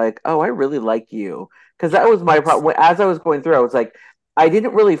was like, oh, I really like you because that was my That's problem. As I was going through, I was like, I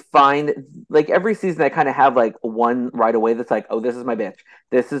didn't really find like every season I kind of have like one right away that's like, oh, this is my bitch.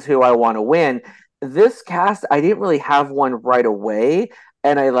 This is who I want to win. This cast, I didn't really have one right away,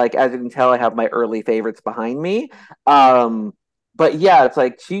 and I like, as you can tell, I have my early favorites behind me. Um, but yeah, it's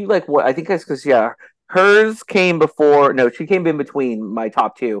like she like what I think that's because yeah, hers came before. No, she came in between my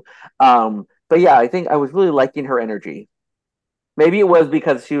top two. But yeah, I think I was really liking her energy. Maybe it was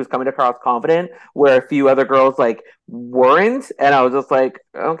because she was coming across confident, where a few other girls like weren't, and I was just like,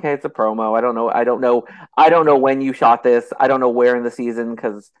 okay, it's a promo. I don't know. I don't know. I don't know when you shot this. I don't know where in the season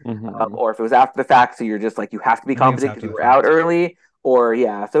because, Hmm. or if it was after the fact. So you're just like you have to be I think it's confident because after you the were out fact. early, or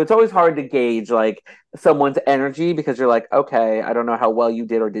yeah. So it's always hard to gauge like someone's energy because you're like, okay, I don't know how well you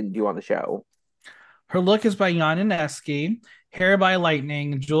did or didn't do on the show. Her look is by Jan Ineski, hair by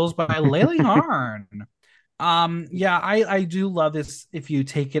Lightning, jewels by Laylee Harn. Yeah, I do love this if you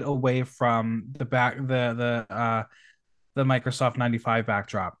take it away from the Microsoft 95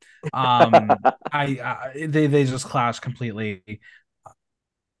 backdrop. They just clash completely,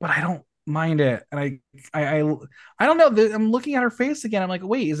 but I don't mind it. And I don't know. I'm looking at her face again. I'm like,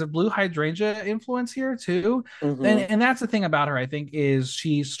 wait, is it blue hydrangea influence here too? Hmm. And that's the thing about her, I think, is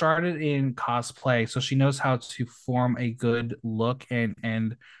she started in cosplay, so she knows how to form a good look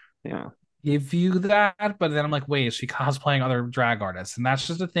and Yeah, give you that. But then I'm like, wait, is she cosplaying other drag artists? And that's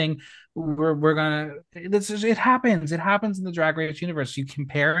just a thing. We're gonna it happens. It happens in the drag race universe. You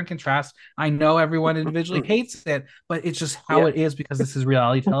compare and contrast. I know everyone individually hates it, but it's just how Yeah. it is because this is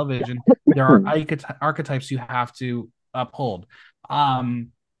reality television. There are archetypes you have to uphold.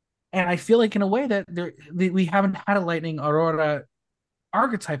 And I feel like in a way that we haven't had a Lightning Aurora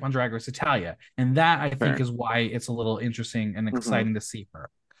archetype on Drag Race Italia, and that I think fair. is why it's a little interesting and Hmm. exciting to see her.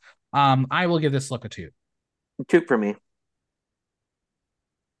 I will give this look a 2. Toot for me.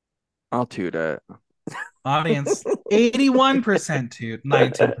 I'll toot it. Audience 81% toot,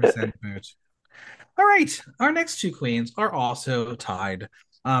 19% boot. All right, our next two queens are also tied.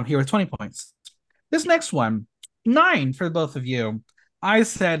 Here with 20 points. This next one, 9 for both of you. I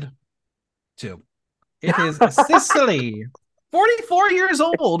said 2. It is Sicily. 44 years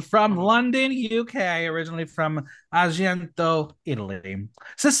old from London, UK, originally from Agrigento, Italy.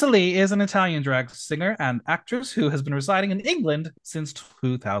 Cicely is an Italian drag singer and actress who has been residing in England since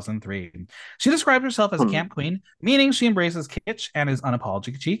 2003. She describes herself as a camp queen, meaning she embraces kitsch and is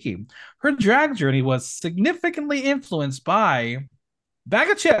unapologetically cheeky. Her drag journey was significantly influenced by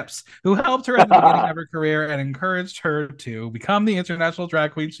Bag of Chips, who helped her at the beginning of her career and encouraged her to become the international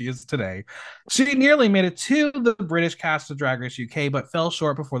drag queen she is today. She nearly made it to the British cast of Drag Race UK, but fell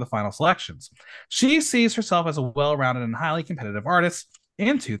short before the final selections. She sees herself as a well-rounded and highly competitive artist.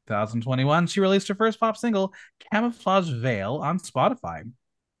 In 2021, she released her first pop single, Camouflage Veil, on Spotify.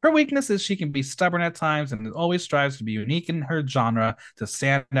 Her weakness is she can be stubborn at times and always strives to be unique in her genre to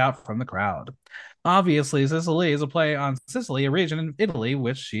stand out from the crowd. Obviously, Sicily is a play on Sicily, a region in Italy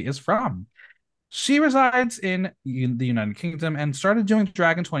which she is from. She resides in the United Kingdom and started doing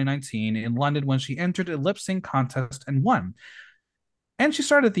drag in 2019 in London when she entered a lip sync contest and won. And she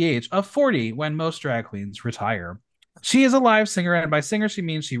started at the age of 40 when most drag queens retire. She is a live singer, and by singer, she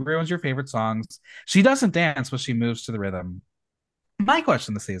means she ruins your favorite songs. She doesn't dance, but she moves to the rhythm. My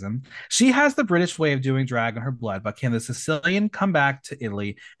question this season: she has the British way of doing drag in her blood, but can the Sicilian come back to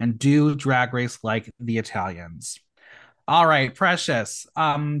Italy and do drag race like the Italians? All right, Precious.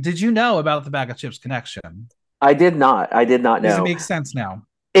 Did you know about the Bag of Chips connection? I did not. I did not Does it know. make sense now?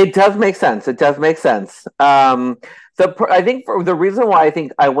 It does make sense. It does make sense. I think for the reason why I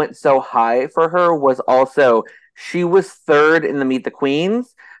think I went so high for her was also she was third in the Meet the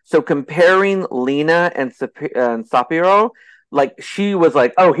Queens. So comparing Lena and Sapiro, like she was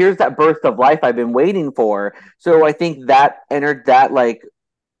like, oh, here's that burst of life I've been waiting for. So I think that entered that like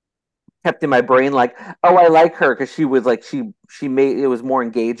kept in my brain like, oh, I like her because she was like she made it was more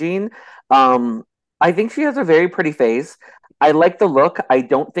engaging. Um, I think she has a very pretty face. I like the look. I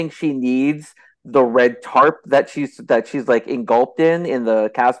don't think she needs the red tarp that she's like engulfed in the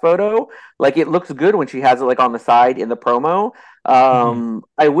cast photo. Like it looks good when she has it like on the side in the promo. Mm-hmm.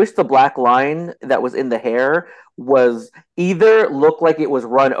 I wish the black line that was in the hair was either look like it was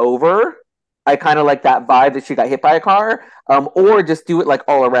run over. I kind of like that vibe that she got hit by a car, or just do it like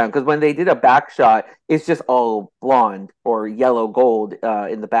all around. Because when they did a back shot, it's just all blonde or yellow gold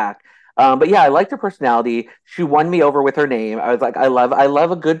in the back. But yeah, I liked her personality. She won me over with her name. I was like, I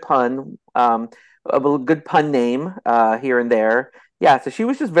love a good pun, a good pun name here and there. Yeah, so she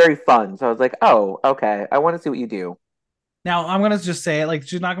was just very fun. So I was like, oh, okay, I want to see what you do. Now I'm gonna just say it, like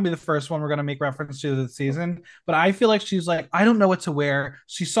she's not gonna be the first one we're gonna make reference to this season, but I feel like she's like, I don't know what to wear.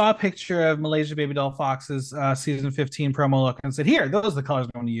 She saw a picture of Malaysia Baby Doll Fox's season 15 promo look and said, here, those are the colors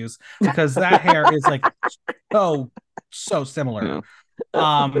I'm going to use because that hair is like so similar.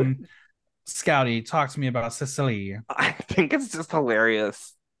 Yeah. Um Scouty, talk to me about Sicily. I think it's just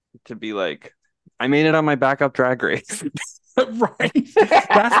hilarious to be like, I made it on my backup drag race. Right.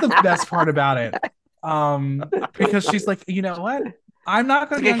 That's the best part about it. Because she's like, you know what? I'm not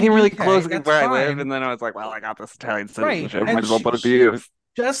going to Like be I on came the really UK. close That's where I live, fine. and then I was like, well, I got this Italian Right. citizenship. Might And as well put it to use.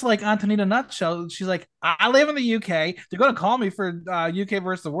 just like Antonina Nutshell, she's like, I live in the UK. They're going to call me for UK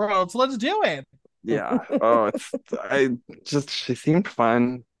versus the world. So let's do it. Yeah. Oh, she seemed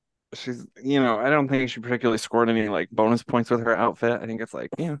fun. I don't think she particularly scored any like bonus points with her outfit. I think it's like,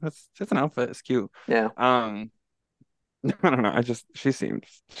 it's just an outfit. It's cute. Yeah. I don't know. She seems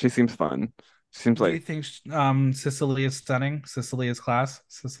fun. She seems Do you like think Sicily is stunning? Sicily is class.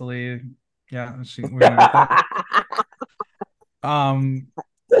 Sicily, yeah, we're gonna get that. Um,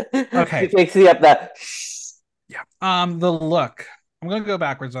 She okay. takes me up that. Yeah. The look. I'm gonna go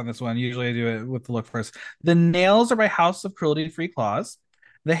backwards on this one. Usually I do it with the look first. The nails are by House of Cruelty Free Claws.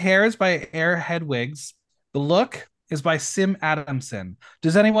 The hair is by Airhead Wigs. The look is by Sim Adamson.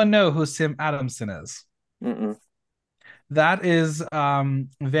 Does anyone know who Sim Adamson is? Mm-mm. That is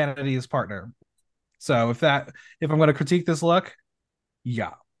Vanity's partner. So if I'm gonna critique this look,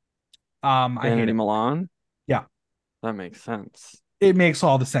 yeah. I hate Vanity it. Milan. Yeah. That makes sense. It makes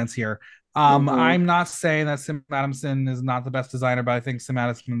all the sense here. Mm-hmm. I'm not saying that Sim Adamson is not the best designer, but I think Sim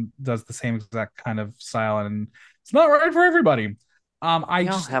Adamson does the same exact kind of style, and it's not right for everybody. I We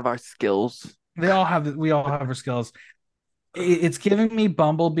all just have our skills. we all have our skills. It's giving me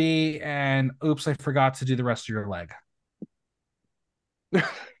Bumblebee, and oops, I forgot to do the rest of your leg.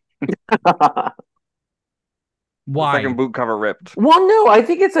 The second Why? boot cover ripped. Well, no, I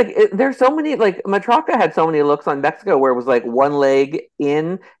think it's like there's so many like Matraka had so many looks on Mexico where it was like one leg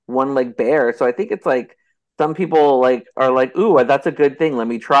in, one leg bare. So I think it's like some people like are like, ooh, that's a good thing. Let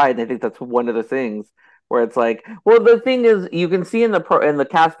me try. And I think that's one of the things. where it's like, well, the thing is, you can see in the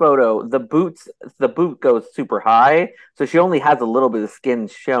cast photo, the boot goes super high, so she only has a little bit of skin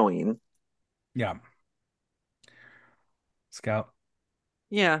showing. Yeah. Scout.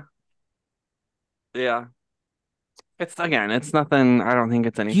 Yeah. Yeah. It's again, it's nothing. I don't think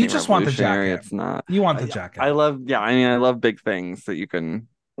it's You anything just want the revolutionary. jacket. It's not. You want the I, jacket. I love, yeah, I mean, I love big things that you can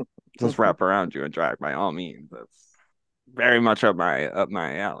just wrap around you and drag by all means. That's very much up my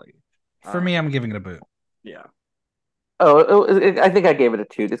alley. For me, Um, I'm giving it a boot. yeah. I think I gave it a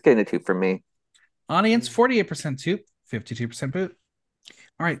two. It's getting a two from me. Audience 48% toot, 52% boot.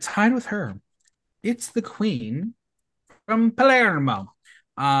 All right, tied with her. It's the queen from Palermo.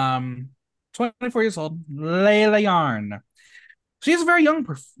 Um, 24 years old, Layla Yarn. She is a very young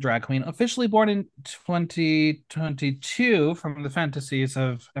drag queen, officially born in 2022 from the fantasies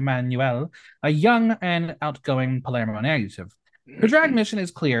of Emmanuel, a young and outgoing Palermo native. Her drag mission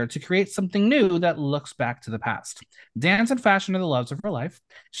is clear: to create something new that looks back to the past. Dance and fashion are the loves of her life.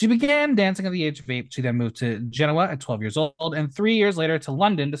 She began dancing at the age of 8. She then moved to Genoa at 12 years old, and 3 years later to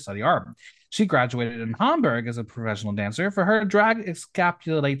London to study art. She graduated in Hamburg as a professional dancer. For her, drag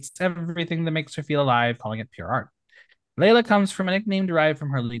encapsulates everything that makes her feel alive, calling it pure art. Layla comes from a nickname derived from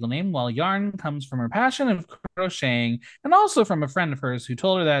her legal name, while Yarn comes from her passion of crocheting and also from a friend of hers who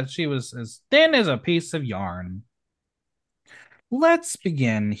told her that she was as thin as a piece of yarn. Let's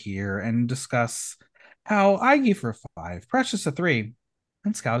begin here and discuss how I give her a 5, Precious a 3,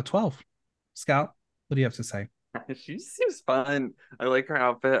 and Scout a 12. Scout, what do you have to say? She seems fun. I like her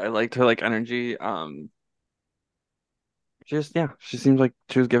outfit. I liked her like energy. Just yeah, she seems like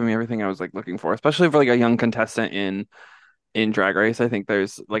she was giving me everything I was like looking for, especially for like a young contestant in Drag Race. I think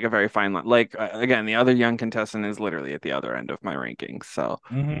there's like a very fine line. Like again, the other young contestant is literally at the other end of my rankings. So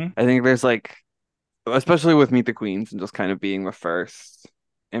Mm-hmm. I think there's like, especially with Meet the Queens and just kind of being the first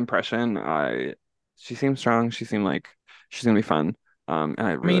impression, she seemed strong. She seemed like she's gonna be fun. And I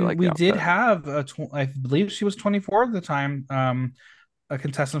I really mean, like the we did outfit. have I believe she was 24 at the time, a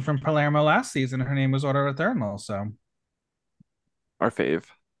contestant from Palermo last season. Her name was Aurora Thermal, so Our fave,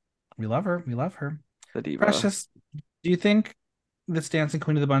 we love her. We love her. the diva. Precious, do you think this dancing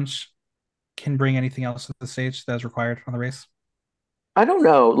queen of the bunch can bring anything else to the stage that is required on the race? I don't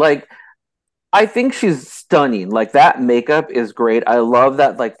know. Like, I think she's stunning. Like that makeup is great. I love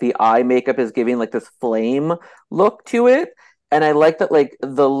that like the eye makeup is giving like this flame look to it. And I like that like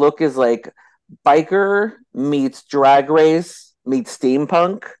the look is like biker meets drag race meets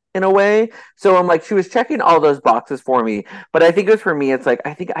steampunk in a way. So I'm like she was checking all those boxes for me. But I think it was for me it's like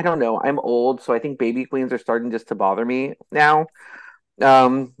I don't know. I'm old, so I think baby queens are starting just to bother me now.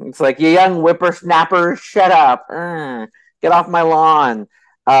 It's like you young whippersnapper, shut up. Get off my lawn.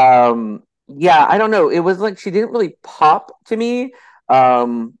 Yeah, I don't know. It was like she didn't really pop to me.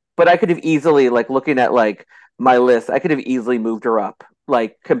 But I could have easily, like looking at like my list, I could have easily moved her up,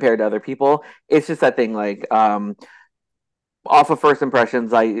 like compared to other people. It's just that thing, like off of first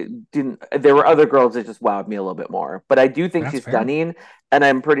impressions, I didn't. There were other girls that just wowed me a little bit more, but I do think That's she's fair. stunning, and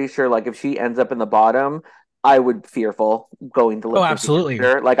I'm pretty sure like if she ends up in the bottom, I would fearful going to Oh, lip sync against absolutely.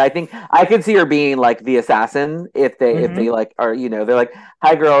 her. Like I think I could see her being like the assassin if they Mm-hmm. like are they're like,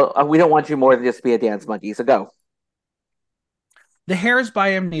 hi girl, we don't want you more than just to be a dance monkey, so go. The hair is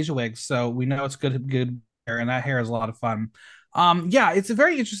by Amnesia Wigs, so we know it's good hair, and that hair is a lot of fun. Yeah, it's a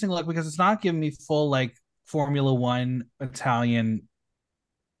very interesting look because it's not giving me full like Formula One Italian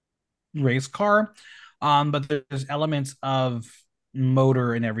race car. But there's elements of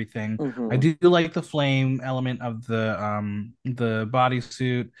motor and everything. I Hmm. do like the flame element of the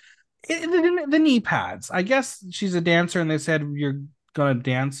bodysuit. The knee pads. I guess she's a dancer, and they said you're gonna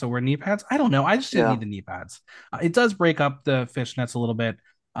dance, so wear knee pads. I don't know. I just didn't Yeah. need the knee pads. It does break up the fishnets a little bit.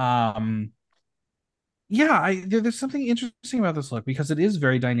 Um, yeah, there's something interesting about this look because it is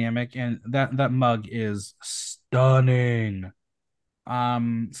very dynamic, and that mug is stunning.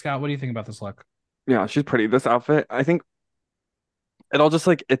 Scott, what do you think about this look? Yeah, she's pretty. This outfit, I think it all just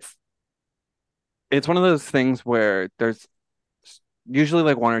like it's one of those things where there's usually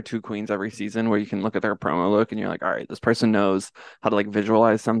like one or two queens every season where you can look at their promo look and you're like, all right, this person knows how to like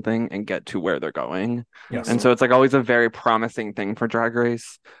visualize something and get to where they're going. And Yes. Hmm. so it's like always a very promising thing for Drag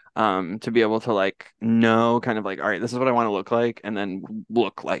Race, to be able to like know kind of like, all right, this is what I want to look like and then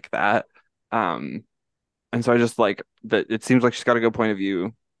look like that. Um, and so I just like that it seems like she's got a good point of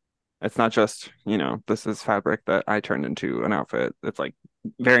view. It's not just, this is fabric that I turned into an outfit. It's like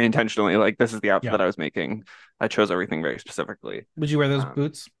very intentionally, like this is the outfit Yeah. that I was making. I chose everything very specifically. Would you wear those Um,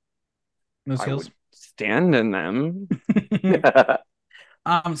 boots? Those I heels? would stand in them.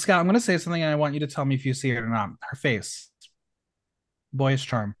 Scott, I'm gonna say something and I want you to tell me if you see it or not. Her face. Boyish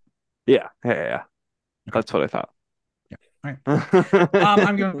charm. Yeah, yeah, yeah. That's what I thought. Yeah. All right.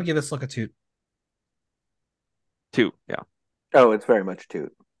 I'm going to give this look a toot. 2, yeah. Oh, it's very much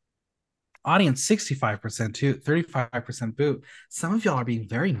toot. Audience 65% toot, 35% boot. Some of y'all are being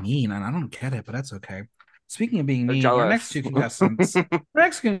very mean, and I don't get it, but that's okay. Speaking of being They're mean, your jealous.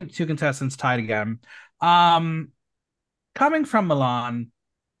 next two contestants tied again. Coming from Milan,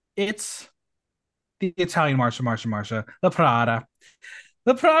 it's the Italian Marsha, La Prada.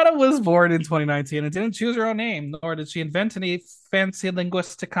 La Prada was born in 2019 and didn't choose her own name, nor did she invent any fancy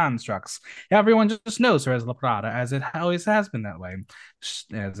linguistic constructs. Everyone just knows her as La Prada, as it always has been that way,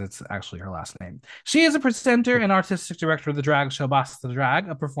 as it's actually her last name. She is a presenter and artistic director of the drag show Basta Drag,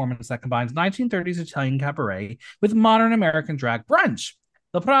 a performance that combines 1930s Italian cabaret with modern American drag brunch.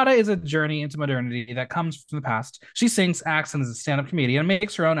 La Prada is a journey into modernity that comes from the past. She sings, acts, and is a stand-up comedian and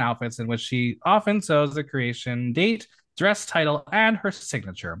makes her own outfits in which she often sews the creation date, dress title, and her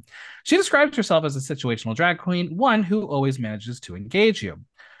signature. She describes herself as a situational drag queen, one who always manages to engage you.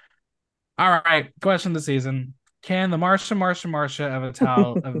 All right, question of the season. Can the Marsha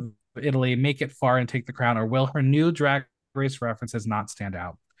of Italy make it far and take the crown, or will her new drag race references not stand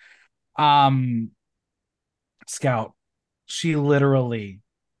out? Scout, she literally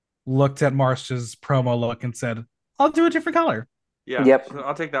looked at Marsha's promo look and said, I'll do a different color. Yeah. Yep. So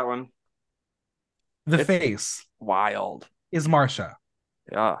I'll take that one. The face Wild. is Marsha.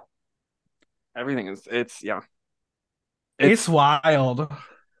 Yeah. Everything is, yeah. It's wild.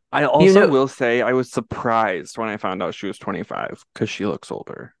 I also will say I was surprised when I found out she was 25 because she looks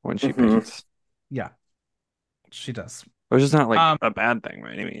older when she paints. Yeah, she does. Which is not like a bad thing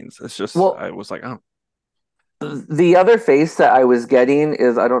by any means. It's just, I was like, oh. The other face that I was getting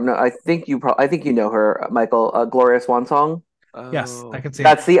is, I don't know, I think you know her, Michael, Gloria Swansong. Yes, I can see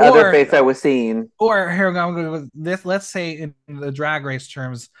that's the other face I was seeing. Or here I'm going with this. Let's say in the drag race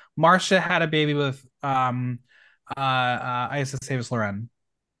terms, Marsha had a baby with Isa Savis Loren.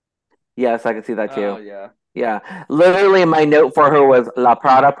 Yes, I can see that too. Oh, yeah. Yeah, literally my note for her was La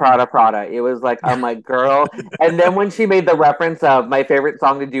Prada, Prada, Prada. It was like, I'm like, girl. And then when she made the reference of my favorite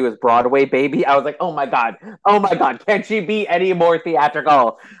song to do is Broadway Baby, I was like, oh my God, can she be any more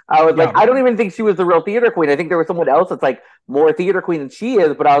theatrical? I was like, I don't even think she was the real theater queen. I think there was someone else that's like more theater queen than she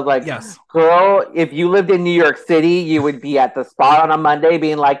is. But I was like, yes, girl, if you lived in New York City, you would be at the spot on a Monday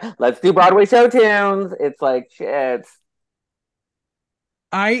being like, let's do Broadway show tunes. It's like, shit.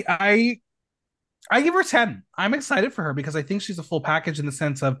 I give her 10. I'm excited for her because I think she's a full package in the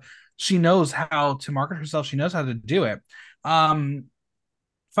sense of she knows how to market herself. She knows how to do it. 5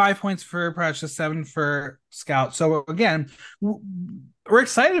 points for Precious, 7 for Scout. So again, we're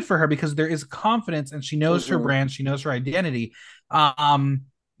excited for her because there is confidence and she knows her brand. She knows her identity.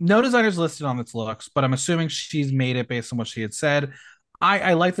 No designers listed on its looks, but I'm assuming she's made it based on what she had said.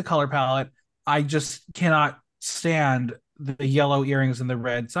 I like the color palette. I just cannot stand the yellow earrings and the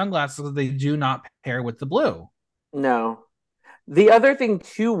red sunglasses. They do not pair with the blue. No. The other thing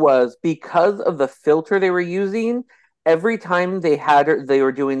too was because of the filter they were using, every time they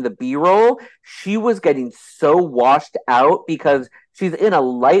were doing the B-roll, she was getting so washed out because she's in a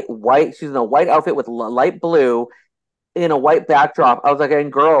light white, she's in a white outfit with light blue in a white backdrop. I was like,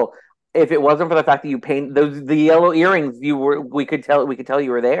 and girl, if it wasn't for the fact that you paint the yellow earrings, we could tell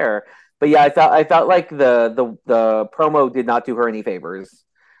you were there. But yeah, I felt like the promo did not do her any favors.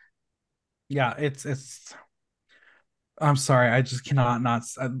 Yeah, it's. I'm sorry, I just cannot not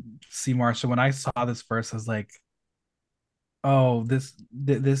see Marsha. When I saw this first, I was like, "Oh, this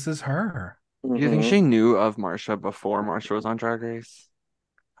is her." Do you think she knew of Marsha before Marsha was on Drag Race?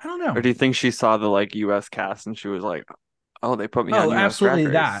 I don't know. Or do you think she saw the like U.S. cast and she was like, "Oh, they put me on US absolutely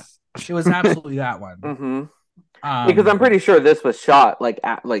Drag that. Race." It was absolutely that one. Because I'm pretty sure this was shot way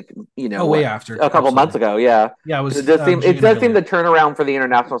after a couple months ago. Yeah, it was. It does seem the turnaround for the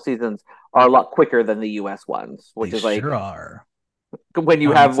international seasons are a lot quicker than the U.S. ones, which is like sure are. When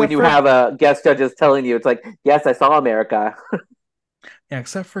you have a guest judges telling you, it's like, yes, I saw America. Yeah,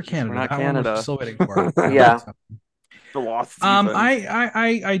 except for Canada. We're not Canada. We're still waiting for. Yeah. The lost season.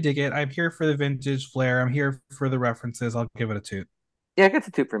 I dig it. I'm here for the vintage flair. I'm here for the references. I'll give it a 2. Yeah, it gets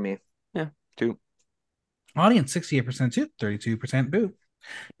a 2 for me. Yeah, 2. Audience 68% 2, 32% boo.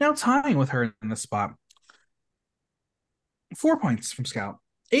 Now tying with her in the spot. 4 points from Scout,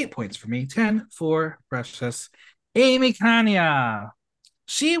 8 points for me, 10 for Precious. Amy Kanya.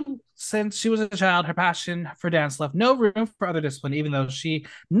 Since she was a child, her passion for dance left no room for other discipline, even though she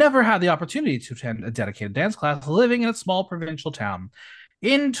never had the opportunity to attend a dedicated dance class, living in a small provincial town.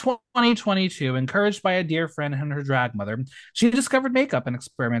 In 2022, encouraged by a dear friend and her drag mother, she discovered makeup and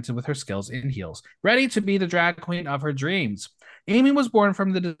experimented with her skills in heels, ready to be the drag queen of her dreams. Amy was born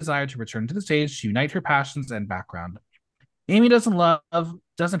from the desire to return to the stage to unite her passions and background. Amy doesn't love,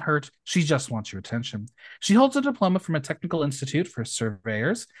 doesn't hurt. She just wants your attention. She holds a diploma from a technical institute for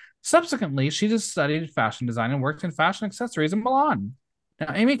surveyors. Subsequently, she just studied fashion design and worked in fashion accessories in Milan.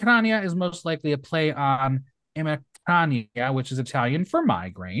 Now, Amy Crania is most likely a play on emicrania, which is Italian for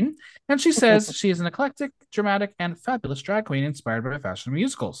migraine. And she says she is an eclectic, dramatic, and fabulous drag queen inspired by fashion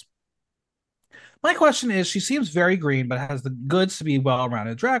musicals. My question is, she seems very green, but has the goods to be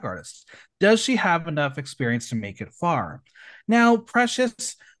well-rounded drag artist. Does she have enough experience to make it far? Now,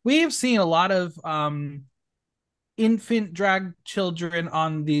 Precious, we've seen a lot of infant drag children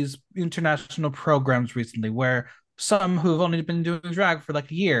on these international programs recently, where some who've only been doing drag for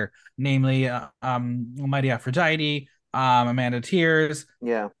like a year, namely Mighty Aphrodite, Amanda Tears.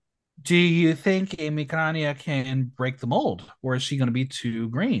 Yeah. Do you think Amy Crania can break the mold, or is she going to be too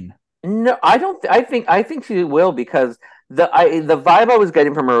green? No, I don't. I think she will, because the vibe I was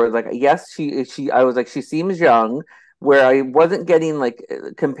getting from her was like, yes, she. I was like, she seems young. Where I wasn't getting, like,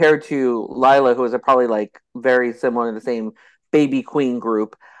 compared to Lila, who was probably like very similar in the same baby queen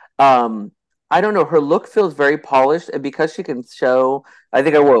group. Um, I don't know. Her look feels very polished, and because she can show, I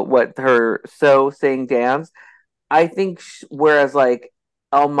think I what her sing, dance. I think whereas like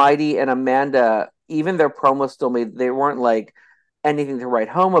Almighty and Amanda, even their promos still made, they weren't like anything to write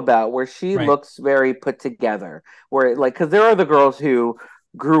home about. Where she Right. looks very put together. Where like, because there are the girls who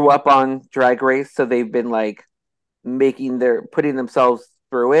grew up on Drag Race, so they've been like putting themselves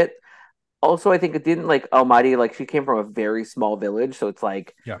through it. Also, I think it didn't, like, Almighty, like, she came from a very small village, so it's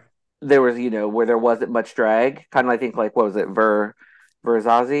like Yeah. there was, where there wasn't much drag. Kind of, I think, like, what was it, Verzazia?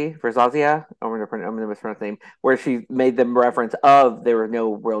 I'm gonna mispronounce the name. Where she made them reference of there was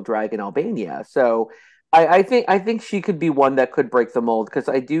no real drag in Albania. So I think she could be one that could break the mold, because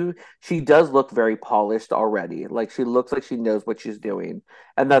she does look very polished already. Like, she looks like she knows what she's doing,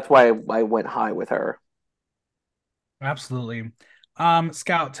 and that's why I went high with her. Absolutely.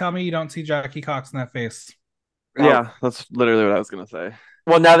 Scout, tell me you don't see Jackie Cox in that face. Oh, Yeah, that's literally what I was gonna say.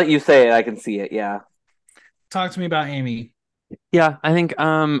 well, now that you say it, I can see it. Yeah. Talk to me about Amy. Yeah, I think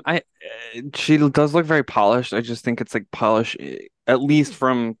I she does look very polished. I just think it's like polish, at least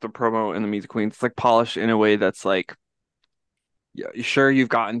from the promo and the Meet the Queens. It's like polished in a way that's like, yeah, sure, you've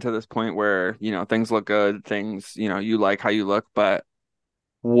gotten to this point where, things look good, things, you like how you look, but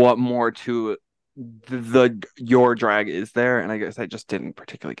what more to your drag is there? And I guess I just didn't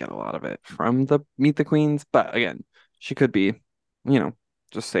particularly get a lot of it from the Meet the Queens. But again, she could be, you know,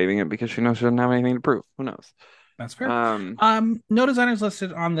 just saving it because she knows she doesn't have anything to prove. Who knows? That's fair. Um, No designers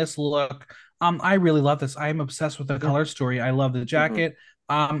listed on this look. I really love this. I'm obsessed with the Yeah. color story. I love the hmm jacket.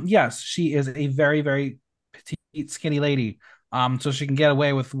 Yes, she is a very, very petite, skinny lady. So she can get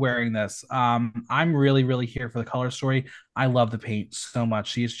away with wearing this. I'm really, really here for the color story. I love the paint so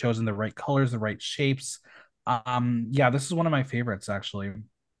much. She's chosen the right colors, the right shapes. Yeah, this is one of my favorites, actually.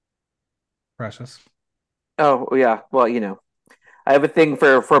 Precious. Oh, yeah. Well, I have a thing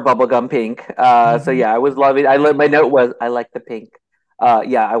for bubblegum pink. So Mhm. yeah, I was loving. My note was, I like the pink.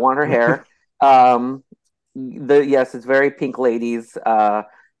 Yeah, I want her hair. Yes, it's very pink, ladies.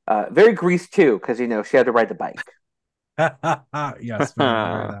 Very grease too, because she had to ride the bike. Yes, very,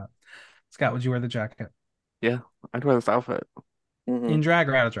 very that. Scott, would you wear the jacket yeah, I'd wear this outfit. hmm in drag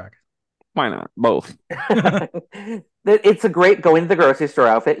or out of drag? Why not? Both. It's a great going to the grocery store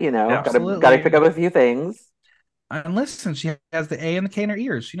outfit. Yeah. Gotta pick up Absolutely. a few things. And listen, she has the A and the K in her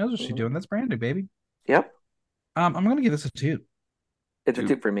ears. She knows what she's hmm doing. That's brand new, baby. Yep, I'm gonna give this a two. it's a Dude.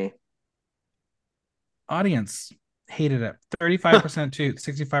 tip for me. Audience hated it. 35% toot,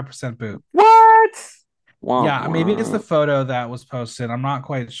 65% boot. What? Womp Yeah, maybe it's the womp. photo that was posted. I'm not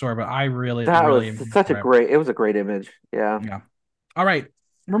quite sure, but I really, That was really am such a for it. great. It was a great image. Yeah. Yeah. All right.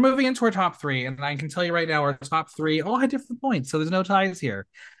 We're moving into our top three, and I can tell you right now, our top three all had different points, so there's no ties here.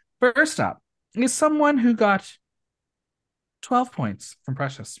 First up is someone who got 12 points from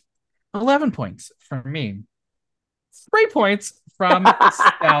Precious, 11 points from me, 3 points from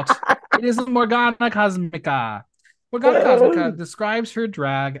Scout. It is Morgana Cosmica. Morgana Cosmica describes her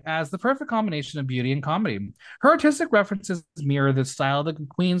drag as the perfect combination of beauty and comedy. Her artistic references mirror the style of the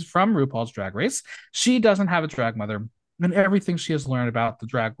queens from RuPaul's Drag Race. She doesn't have a drag mother, and everything she has learned about the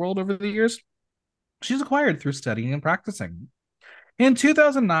drag world over the years, she's acquired through studying and practicing. In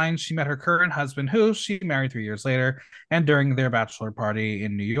 2009, she met her current husband, who she married 3 years later, and during their bachelor party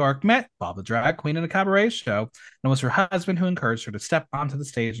in New York, met Bob the Drag Queen in a cabaret show, and it was her husband who encouraged her to step onto the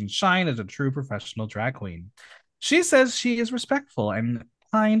stage and shine as a true professional drag queen. She says she is respectful and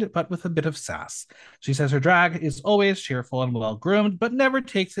kind, but with a bit of sass. She says her drag is always cheerful and well groomed, but never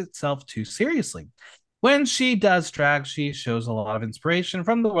takes itself too seriously. When she does drag, she shows a lot of inspiration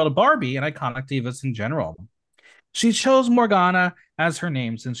from the world of Barbie and iconic divas in general. She chose Morgana as her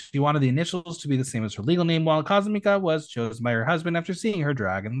name since she wanted the initials to be the same as her legal name, while Cosmica was chosen by her husband after seeing her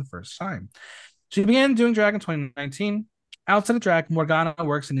drag in the first time. She began doing drag in 2019. Outside of drag, Morgana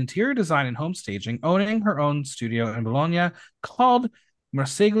works in interior design and home staging, owning her own studio in Bologna called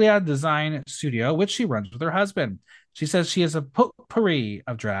Marseglia Design Studio, which she runs with her husband. She says she is a potpourri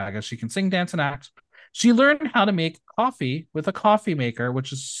of drag as she can sing, dance, and act. She learned how to make coffee with a coffee maker,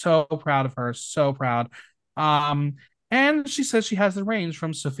 which is so proud of her, so proud. Um, and she says she has the range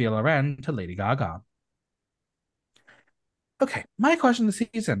from Sophia Loren to Lady Gaga. Okay, my question this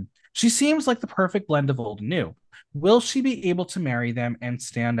season. She seems like the perfect blend of old and new. Will she be able to marry them and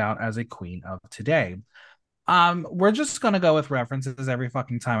stand out as a queen of today? We're just gonna go with references every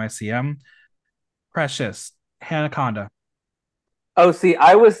fucking time I see them. Precious, Hanaconda. Oh, see,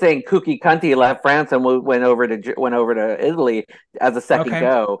 I was saying Cookie Cunty left France and went over to Italy as a second Okay,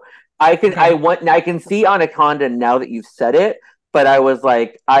 go. okay. I can see Anaconda now that you've said it, but I was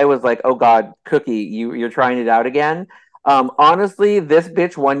like, oh God, Cookie, you're trying it out again. Honestly, this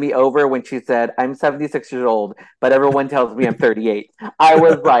bitch won me over when she said, I'm 76 years old, but everyone tells me I'm 38. I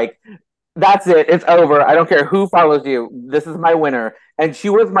was like, that's it, it's over. I don't care who follows you. This is my winner. And she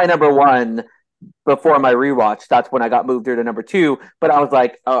was my number one before my rewatch. That's when I got moved her to number two. But I was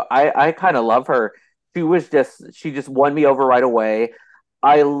like, oh, I kind of love her. She just won me over right away.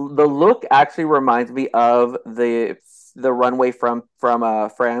 The look actually reminds me of the runway from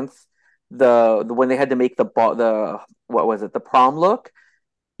France. The when they had to make the what was it, the prom look,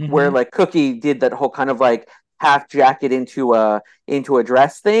 where Mm-hmm. like Cookie did that whole kind of like half jacket into a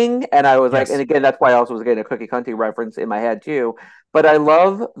dress thing, and I was like, and Yes. again, that's why I also was getting a Cookie Cunty reference in my head too. But I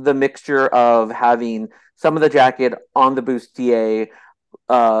love the mixture of having some of the jacket on the bustier,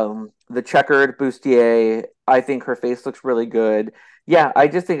 the checkered bustier. I think her face looks really good. Yeah, I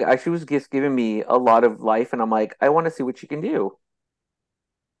just think she was just giving me a lot of life, and I'm like, I want to see what she can do.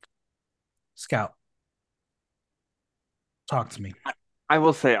 Scout, talk to me. I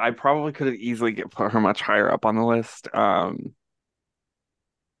will say I probably could have easily get put her much higher up on the list. I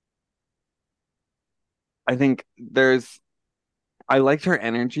think I liked her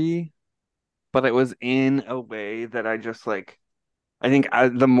energy, but it was in a way that I just like.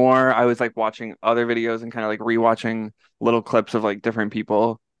 The more I was like watching other videos and kind of like rewatching little clips of like different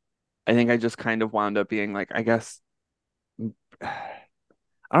people, I think I just kind of wound up being like, I guess I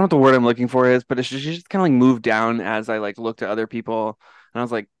don't know what the word I'm looking for is, but she just kind of like moved down as I like looked at other people, and I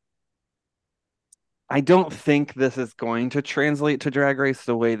was like, I don't think this is going to translate to Drag Race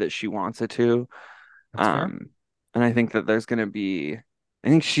the way that she wants it to. That's fair. Um, and I think that there's going to be, I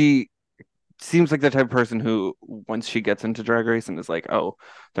think she seems like the type of person who, once she gets into Drag Race and is like, oh,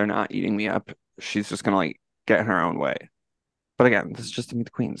 they're not eating me up, she's just going to like get in her own way. But again, this is just to meet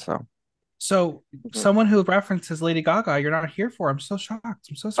the queen. So, So, Mhm. someone who references Lady Gaga, you're not here for. I'm so shocked.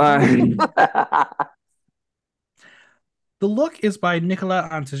 I'm so uh, surprised. The look is by Nicola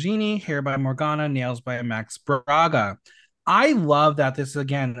Antagini, hair by Morgana, nails by Max Braga. I love that this is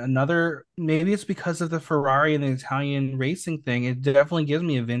again another, maybe it's because of the Ferrari and the Italian racing thing. It definitely gives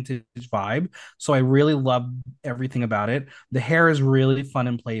me a vintage vibe. So I really love everything about it. The hair is really fun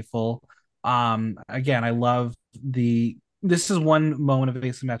and playful. Again, I love the this is one moment of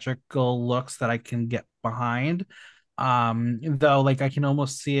asymmetrical looks that I can get behind. Though like I can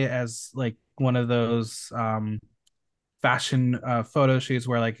almost see it as like one of those fashion photo shoots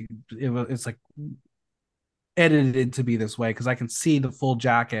where like it's like edited to be this way because I can see the full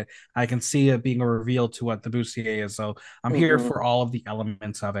jacket. I can see it being a reveal to what the bustier is. So I'm here Mhm. for all of the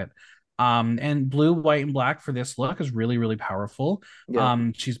elements of it. And blue, white, and black for this look is really, really powerful. Yeah.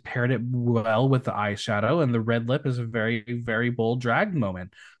 She's paired it well with the eyeshadow, and the red lip is a very, very bold drag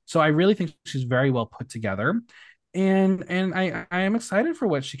moment. So I really think she's very well put together. And I am excited for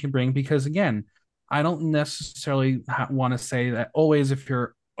what she can bring because again, I don't necessarily want to say that always if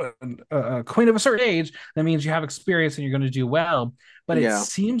you're a queen of a certain age, that means you have experience and you're going to do well. But it Yeah.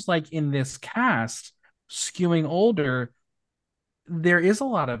 seems like in this cast, skewing older, there is a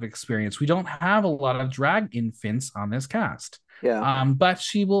lot of experience. We don't have a lot of drag infants on this cast. Yeah. But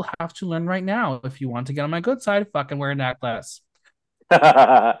she will have to learn right now if you want to get on my good side, fucking wear a necklace.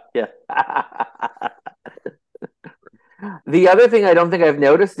 Yeah. The other thing I don't think I've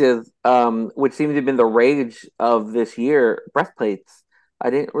noticed is, which seems to have been the rage of this year, breastplates. I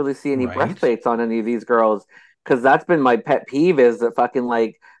didn't really see any Right. breastplates on any of these girls because that's been my pet peeve is the fucking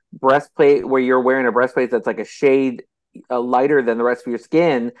like breastplate where you're wearing a breastplate that's like a shade lighter than the rest of your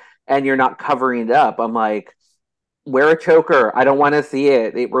skin and you're not covering it up. I'm like, Wear a choker. I don't want to see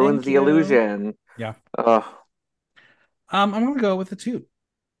it. It ruins Thank the you. illusion. Yeah. Ugh. I'm gonna go with a two.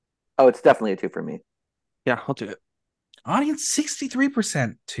 Oh, it's definitely a two for me. Yeah, I'll do it. Audience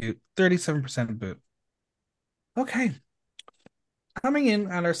 63% to 37% boot. Okay. Coming in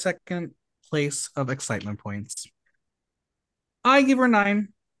at our second place of excitement points. I give her 9.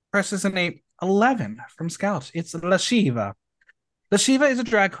 Precious an 8. 11 from Scout. It's La Shiva. La Shiva is a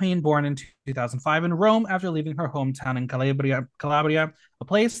drag queen born in 2005 in Rome after leaving her hometown in Calabria, a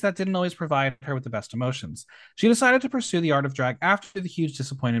place that didn't always provide her with the best emotions. She decided to pursue the art of drag after the huge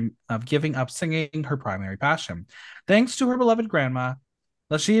disappointment of giving up singing, her primary passion. Thanks to her beloved grandma,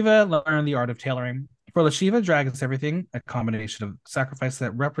 La Shiva learned the art of tailoring. For La Shiva, drag is everything, a combination of sacrifice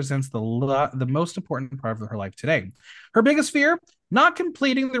that represents the most important part of her life today. Her biggest fear? Not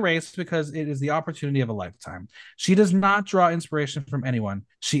completing the race because it is the opportunity of a lifetime. She does not draw inspiration from anyone.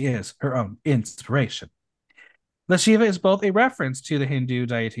 She is her own inspiration. The Shiva is both a reference to the Hindu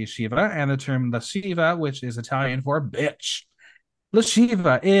deity Shiva and the term the Shiva, which is Italian for bitch. The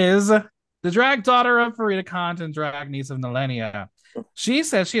Shiva is the drag daughter of Farida Khan and drag niece of Millennia. She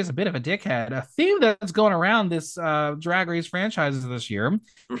says she is a bit of a dickhead, a theme that's going around this drag race franchises this year.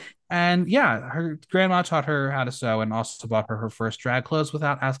 And yeah, her grandma taught her how to sew and also bought her first drag clothes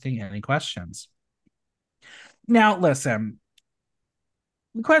without asking any questions. Now, listen,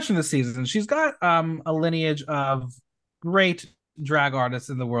 the question this season, she's got a lineage of great drag artists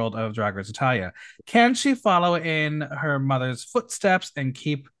in the world of Drag Race Italia. Can she follow in her mother's footsteps and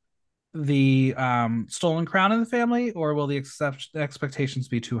keep the stolen crown in the family, or will the expectations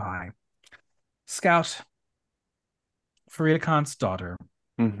be too high? Scout, Farida Khan's daughter.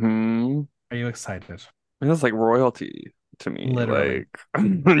 Mm-hmm. Are you excited? It's like royalty to me. Literally. Like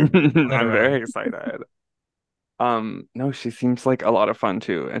I'm Literally. very excited. No, she seems like a lot of fun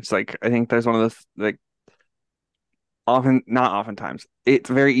too. It's like I think there's one of those like often not oftentimes. It's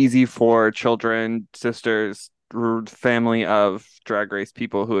very easy for children, sisters, family of drag race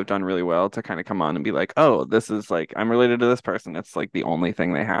people who have done really well to kind of come on and be like, "Oh, this is like I'm related to this person." It's like the only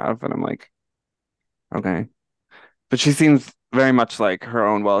thing they have, and I'm like, "Okay." But she seems very much like her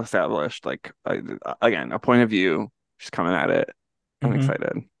own well-established, like again, a point of view. She's coming at it. I'm Mm-hmm.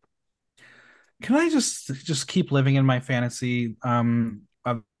 excited. Can I just keep living in my fantasy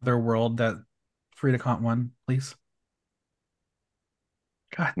other world that Frida Kant won, please?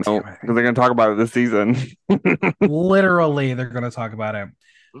 God No, damn it. because they're gonna talk about it this season. Literally, they're gonna talk about it.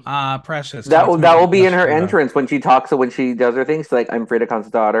 Precious, talk to me That will about be La in her Shiva. entrance when she talks. So when she does her things, she's like, "I'm Frida Kah's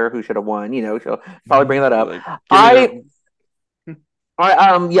daughter, who should have won." You know, she'll probably bring that up. Like, give me I, the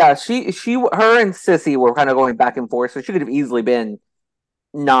yeah, her and Sissy were kind of going back and forth, so she could have easily been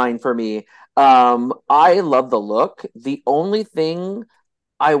 9 for me. I love the look. The only thing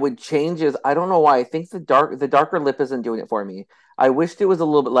I would change is I don't know why. I think the darker lip isn't doing it for me. I wished it was a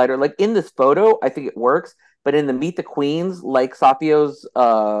little bit lighter. Like in this photo, I think it works, but in the Meet the Queens, like Sapio's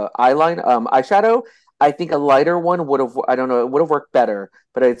eyeshadow, I think a lighter one would have, I don't know, it would have worked better.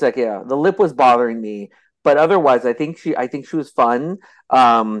 But it's like, yeah, the lip was bothering me. But otherwise, I think she was fun.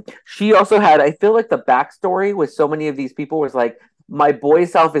 She also had, I feel like the backstory with so many of these people was like, my boy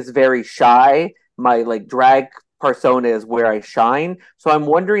self is very shy. My like drag persona is where I shine. So I'm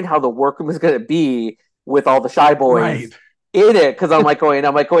wondering how the workroom is going to be with all the shy Right. boys in it. Because I'm like going.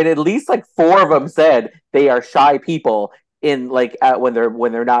 At least like 4 of them said they are shy people in like when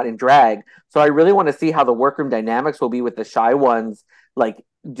they're not in drag. So I really want to see how the workroom dynamics will be with the shy ones, like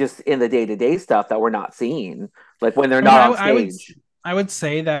just in the day to day stuff that we're not seeing, like when they're I mean, not on stage. I would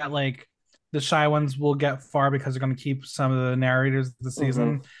say that like the shy ones will get far because they're going to keep some of the narrators of the Mm-hmm.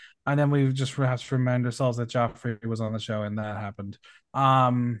 season, and then we just have to remind ourselves that Joffrey was on the show and that happened.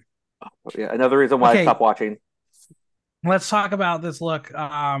 Um, Yeah, another reason why I stopped okay, watching. let's talk about this look.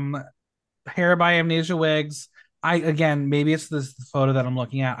 Hair by Amnesia Wigs. I again, maybe it's this photo that I'm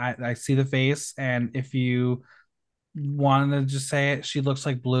looking at. I see the face, and if you wanted to just say it, she looks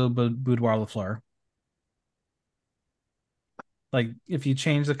like Blue Boudoir Lafleur. Like if you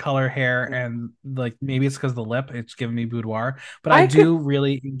change the color hair and like maybe it's because the lip, it's giving me boudoir. But I I could do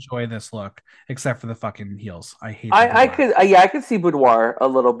really enjoy this look, except for the fucking heels. I hate the I boudoir. could yeah, I could see boudoir a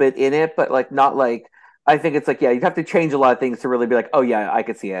little bit in it, but like not like I think it's like yeah, you'd have to change a lot of things to really be like, oh yeah, I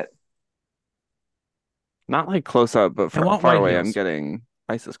could see it. not like close up, but I want far white away. I'm heels. getting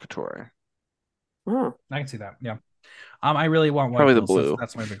Isis Couture. Hmm. I can see that. Yeah. I really want white Probably the heels. blue.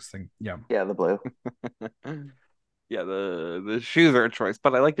 That's my biggest thing. Yeah. Yeah, the blue. Yeah, the shoes are a choice,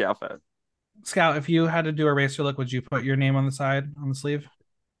 but I like the outfit. Scout, if you had to do a racer look, would you put your name on the side on the sleeve?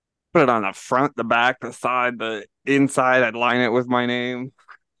 Put it on the front, the back, the side, the inside. I'd line it with my name.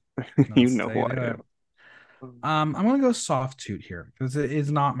 You That's know how who you I do it. am. I'm gonna go soft toot here because it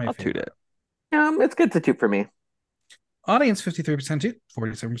is not my I'll toot favorite. it. It's good to toot for me. Audience 53% toot,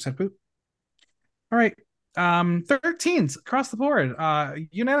 47% boot. All right. 13s across the board.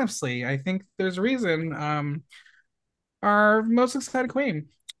 Unanimously. I think there's a reason. Our most excited queen,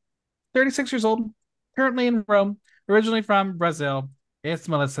 36 years old, currently in Rome, originally from Brazil. It's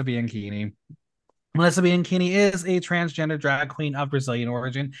Melissa Bianchini. Melissa Bianchini is a transgender drag queen of Brazilian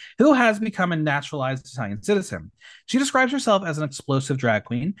origin who has become a naturalized Italian citizen. She describes herself as an explosive drag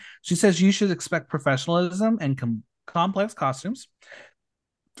queen. She says you should expect professionalism and complex costumes.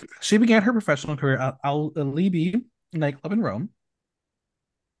 She began her professional career at Al Alibi nightclub in Rome,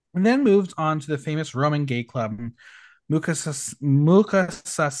 and then moved on to the famous Roman gay club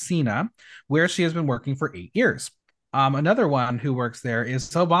Mukasasina, where she has been working for 8 years. Another one who works there is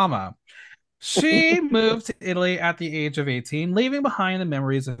Obama. She moved to Italy at the age of 18, leaving behind the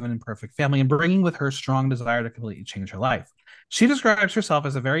memories of an imperfect family and bringing with her strong desire to completely change her life. She describes herself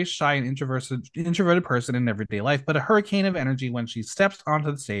as a very shy and introverted person in everyday life, but a hurricane of energy when she steps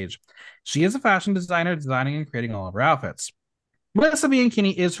onto the stage. She is a fashion designer, designing and creating all of her outfits. Melissa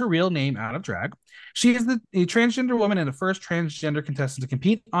Bianchini is her real name out of drag. She is a transgender woman and the first transgender contestant to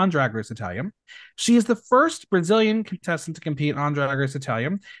compete on Drag Race Italia. She is the first Brazilian contestant to compete on Drag Race Italia.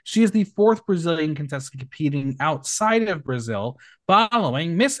 She is the fourth Brazilian contestant competing outside of Brazil,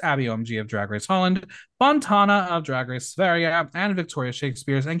 following Miss Abby OMG of Drag Race Holland, Fontana of Drag Race Sverige, and Victoria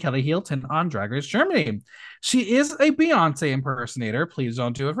Shakespeare and Kelly Hilton on Drag Race Germany. She is a Beyonce impersonator. Please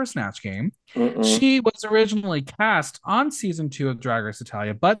don't do it for Snatch Game. Mm-mm. She was originally cast on season 2 of Drag Race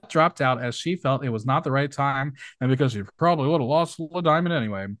Italia, but dropped out as she felt it was not the right time and because she probably would have lost La Diamond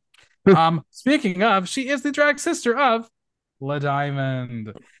anyway. Speaking of, she is the drag sister of La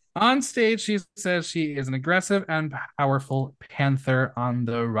Diamond. On stage, she says she is an aggressive and powerful panther on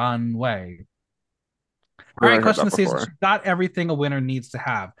the runway. All Never right, heard question that of the season. She before. got everything a winner needs to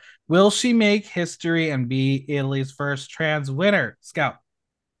have. Will she make history and be Italy's first trans winner? Scout.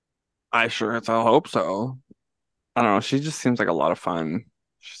 I sure as hell hope so. I don't know. She just seems like a lot of fun.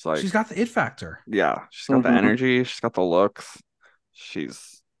 She's like, She's got the it factor. yeah, she's got the Mm-hmm. energy. She's got the looks.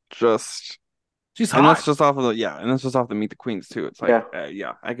 She's just, She's and that's hot. just off of the, yeah, and that's just off the Meet the Queens too. It's like, Yeah.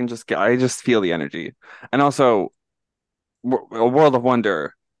 yeah, I just feel the energy. And also, A World of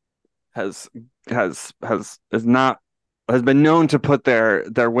Wonder has is not has been known to put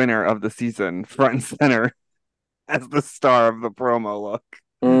their winner of the season front and center as the star of the promo look.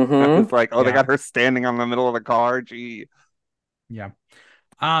 Mm-hmm. It's like, oh, they Yeah. got her standing on the middle of the car. Gee. Yeah.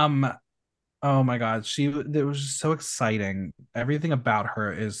 Um, oh my God. It was just so exciting. Everything about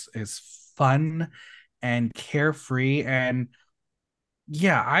her is fun and carefree. And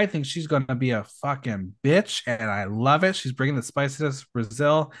yeah, I think she's gonna be a fucking bitch, and I love it. She's bringing the spiciness,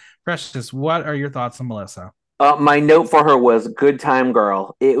 Brazil. Precious, what are your thoughts on Melissa? My note for her was good time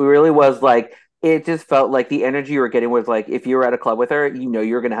girl. It really was like it just felt like the energy you were getting was like if you were at a club with her, you know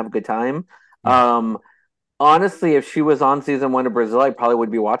you're gonna have a good time. Yeah. Um, Honestly, if she was on season 1 of Brazil, I probably would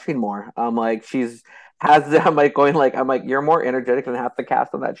be watching more. Like she's has I'm like going like I'm like you're more energetic than half the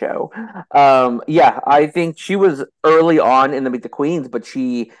cast on that show. Yeah, I think she was early on in the Meet the Queens, but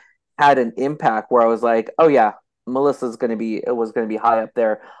she had an impact where I was like, oh yeah, Melissa's gonna be it was gonna be high up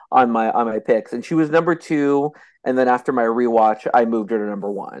there on my picks, and she was number 2. And then after my rewatch, I moved her to number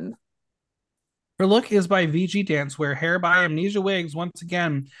 1. Her look is by VG Dancewear, hair by Amnesia Wigs. Once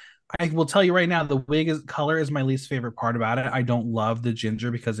again, I will tell you right now, the color is my least favorite part about it. I don't love the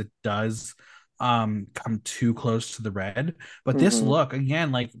ginger because it does come too close to the red. But this Mm-hmm. look,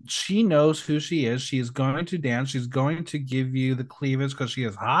 again, like she knows who she is. She is going to dance. She's going to give you the cleavage because she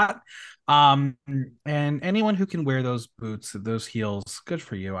is hot. And anyone who can wear those boots, those heels, good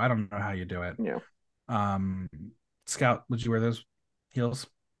for you. I don't know how you do it. Yeah. Um, Scout, would you wear those heels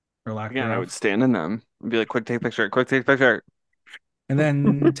or lack Again, I would thereof? stand in them and be like, quick take picture, quick take picture. And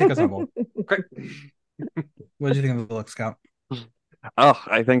then take a tumble. Quick. What did you think of the look, Scout? Oh,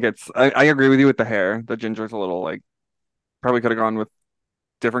 I think I agree with you with the hair. The ginger's a little like probably could have gone with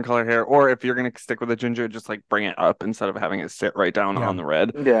different color hair, or if you're gonna stick with the ginger, just like bring it up instead of having it sit right down Yeah, on the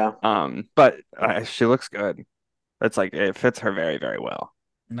red. Yeah. But she looks good. It's like it fits her very, very well.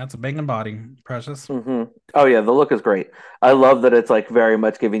 and that's a banging body, Precious. Hmm. Oh yeah, the look is great. I love that it's like very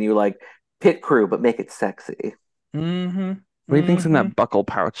much giving you like pit crew, but make it sexy. Mm-hmm. What do you think's in Mm-hmm. that buckle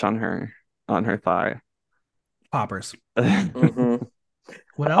pouch on her thigh? Poppers. Hmm.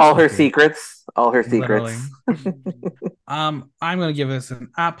 What else All would her be? secrets. All her Literally. secrets. I'm gonna give this an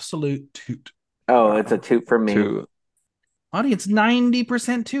absolute toot. Oh, it's a Wow. toot from me. Two. Audience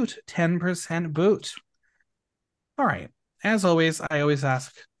 90% toot, 10% boot. All right. As always, I always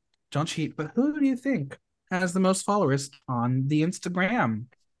ask, don't cheat, but who do you think has the most followers on the Instagram?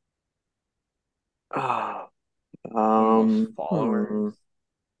 Oh, Most followers.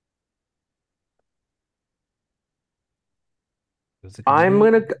 Is it gonna I'm be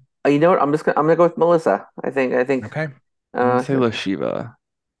gonna, you know what? I'm gonna go with Melissa. I think, okay? I'm gonna say sure. Lashiva.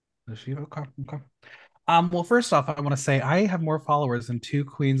 Is she okay? Okay. Well, first off, I want to say I have more followers than two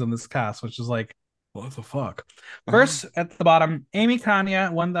queens on this cast, which is like, what the fuck? First at the bottom, Amy Kanya,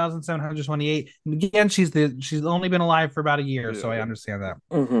 1,728. Again, she's only been alive for about a year, so I Yeah. understand that.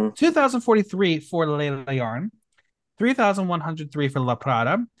 Hmm. 2,043 for Leila Yarn, 3,103 for La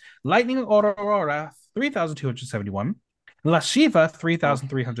Prada, Lightning Aurora, 3,271, La Shiva, Oh,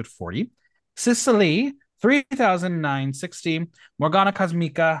 3,340, Sicily, 3,960, Morgana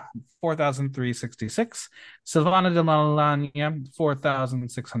Cosmica, 4,366, Silvana de Malania,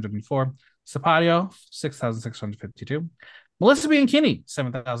 4,604, Sapario, 6,652, Melissa Bianchini,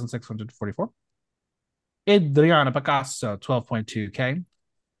 7,644, Adriana Picasso, 12.2K,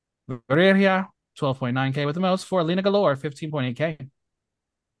 Valeria, 12.9K with the most for Lena Galore, 15.8K.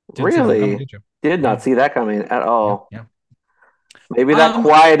 Didn't see that one coming, Really? did you? Did Yeah, not see that coming at yeah, all. yeah. Maybe that Um,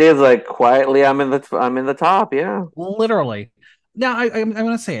 quiet is like quietly I'm in the top. Yeah. Literally. Now I'm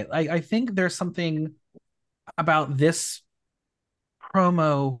gonna say it. I think there's something about this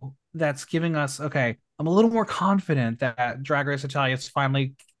promo that's giving us okay. I'm a little more confident that Drag Race Italia is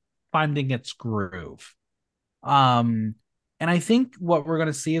finally finding its groove. Um, and I think what we're going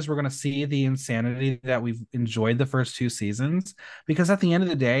to see is we're going to see the insanity that we've enjoyed the first two seasons. Because at the end of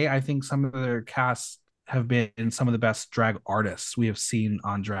the day, I think some of their casts have been some of the best drag artists we have seen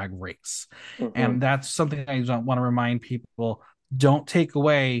on Drag Race. Hmm. And that's something I don't want to remind people don't take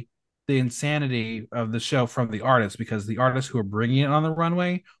away the insanity of the show from the artists because the artists who are bringing it on the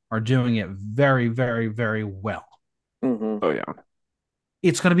runway are doing it very, very, very well. Hmm. oh yeah.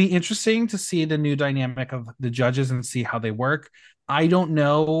 It's going to be interesting to see the new dynamic of the judges and see how they work. I don't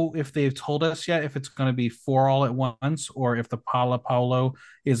know if they've told us yet if it's going to be four all at once or if the Paula Paulo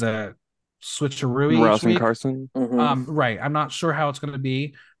is a switcheroo each Ross and week. Carson. Hmm. Right. I'm not sure how it's going to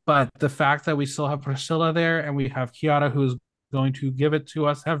be, but the fact that we still have Priscilla there and we have Kiara who's going to give it to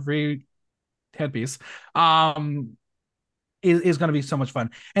us every headpiece um, is going to be so much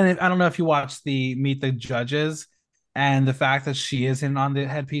fun. And I don't know if you watched the Meet the Judges and the fact that she isn't on the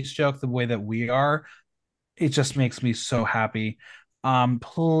headpiece joke the way that we are, it just makes me so happy.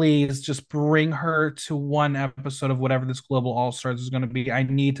 Please just bring her to one episode of whatever this Global All Stars is going to be. I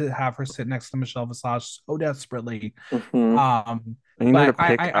need to have her sit next to Michelle Visage so desperately. Hmm. Um, I need her to but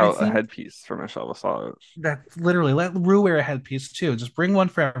pick I out a think headpiece for Michelle Visage. that literally let Rue wear a headpiece too. Just bring one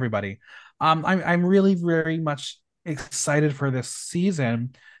for everybody. I'm really very much excited for this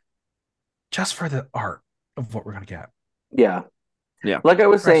season, just for the art of what we're gonna get. Yeah. Yeah. Like I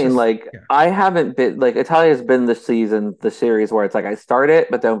was saying, Precious, like yeah. I haven't been like Italia's been the series where it's like I start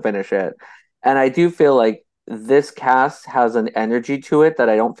it but don't finish it. And I do feel like this cast has an energy to it that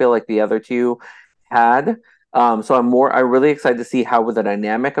I don't feel like the other two had. So I'm really excited to see how the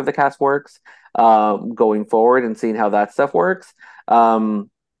dynamic of the cast works going forward and seeing how that stuff works. Um,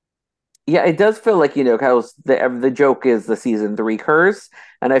 yeah, it does feel like kind of the joke is the season three curse,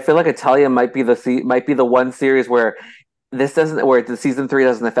 and I feel like Italia might be the one series where this doesn't where the season three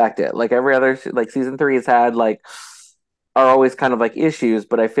doesn't affect it. Like every other like season three has had like are always kind of like issues,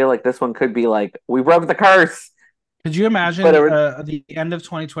 but I feel like this one could be like we broke the curse. Could you But imagine the end of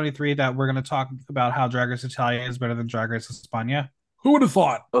 2023 that we're going to talk about how Drag Race Italia is better than Drag Race España? Who would have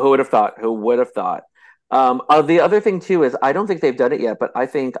thought? who would have thought? Who would have thought? The other thing too is I don't think they've done it yet, but I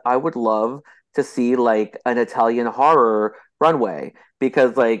think I would love to see like an Italian horror runway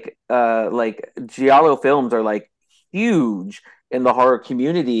because like Giallo films are like huge in the horror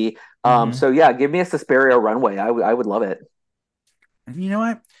community. Mm-hmm. So yeah, give me a Suspiria runway. I would love it. You know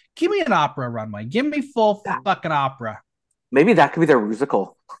what? Give me an opera runway. Give me full fucking opera. Maybe that could be their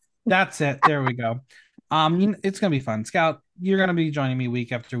musical. That's it. There we go. It's gonna be fun. Scout, you're gonna be joining me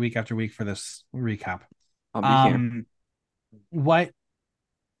week after week after week for this recap. I'll be here. Um, what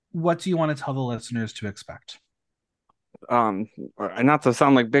what do you want to tell the listeners to expect? Um, not to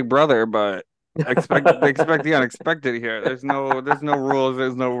sound like Big Brother, but expect the unexpected here. There's no rules,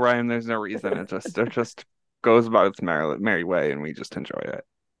 there's no rhyme, there's no reason. It just goes about its merry way, and we just enjoy it.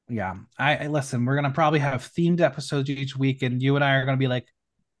 Yeah, I listen. We're gonna probably have themed episodes each week, and you and I are gonna be like,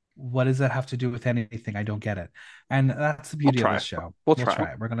 "What does that have to do with anything? I don't get it." And that's the We'll beauty of this try. show. We'll We'll try.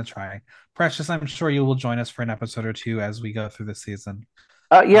 try. We're gonna try. Precious, I'm sure you will join us for an episode or two as we go through the season.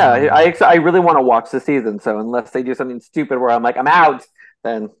 Yeah, I really want to watch the season. So unless they do something stupid where I'm like I'm out,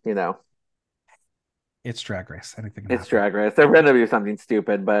 then. It's Drag Race. Anything can It's happen. Drag Race. They're gonna do something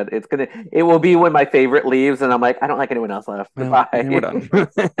stupid, but it will be when my favorite leaves, and I'm like, I don't like anyone else left. Well, Goodbye. we're done.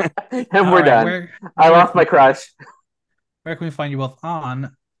 And All we're right, done. I lost my crush. where can we find you both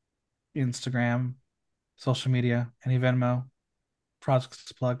on Instagram, social media, any Venmo, projects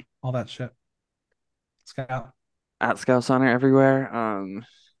to plug, all that shit? Scout. At Scout Sonner everywhere.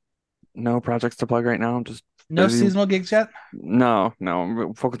 No projects to plug right now. I'm just No busy. seasonal gigs yet? No,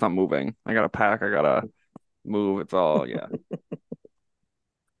 I'm focused on moving. I gotta pack. I gotta move. It's all, yeah.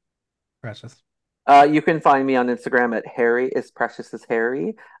 Precious. You can find me on Instagram at Harry is Precious as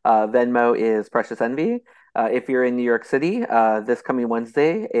Harry. Venmo is Precious Envy. If you're in New York City, this coming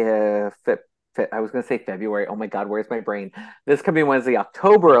Wednesday, I was going to say February. Oh my God, where's my brain? This coming Wednesday,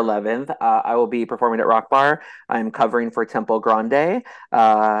 October 11th, I will be performing at Rock Bar. I'm covering for Temple Grande.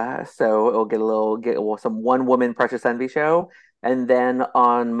 So it'll get some one woman Precious Envy show. And then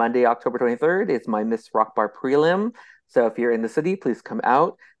on Monday, October 23rd, is my Miss Rock Bar prelim. So if you're in the city, please come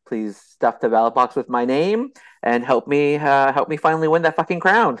out. Please stuff the ballot box with my name and help me finally win that fucking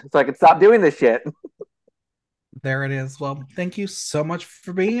crown so I can stop doing this shit. There it is. Well, thank you so much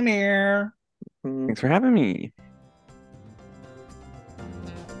for being here. Thanks for having me.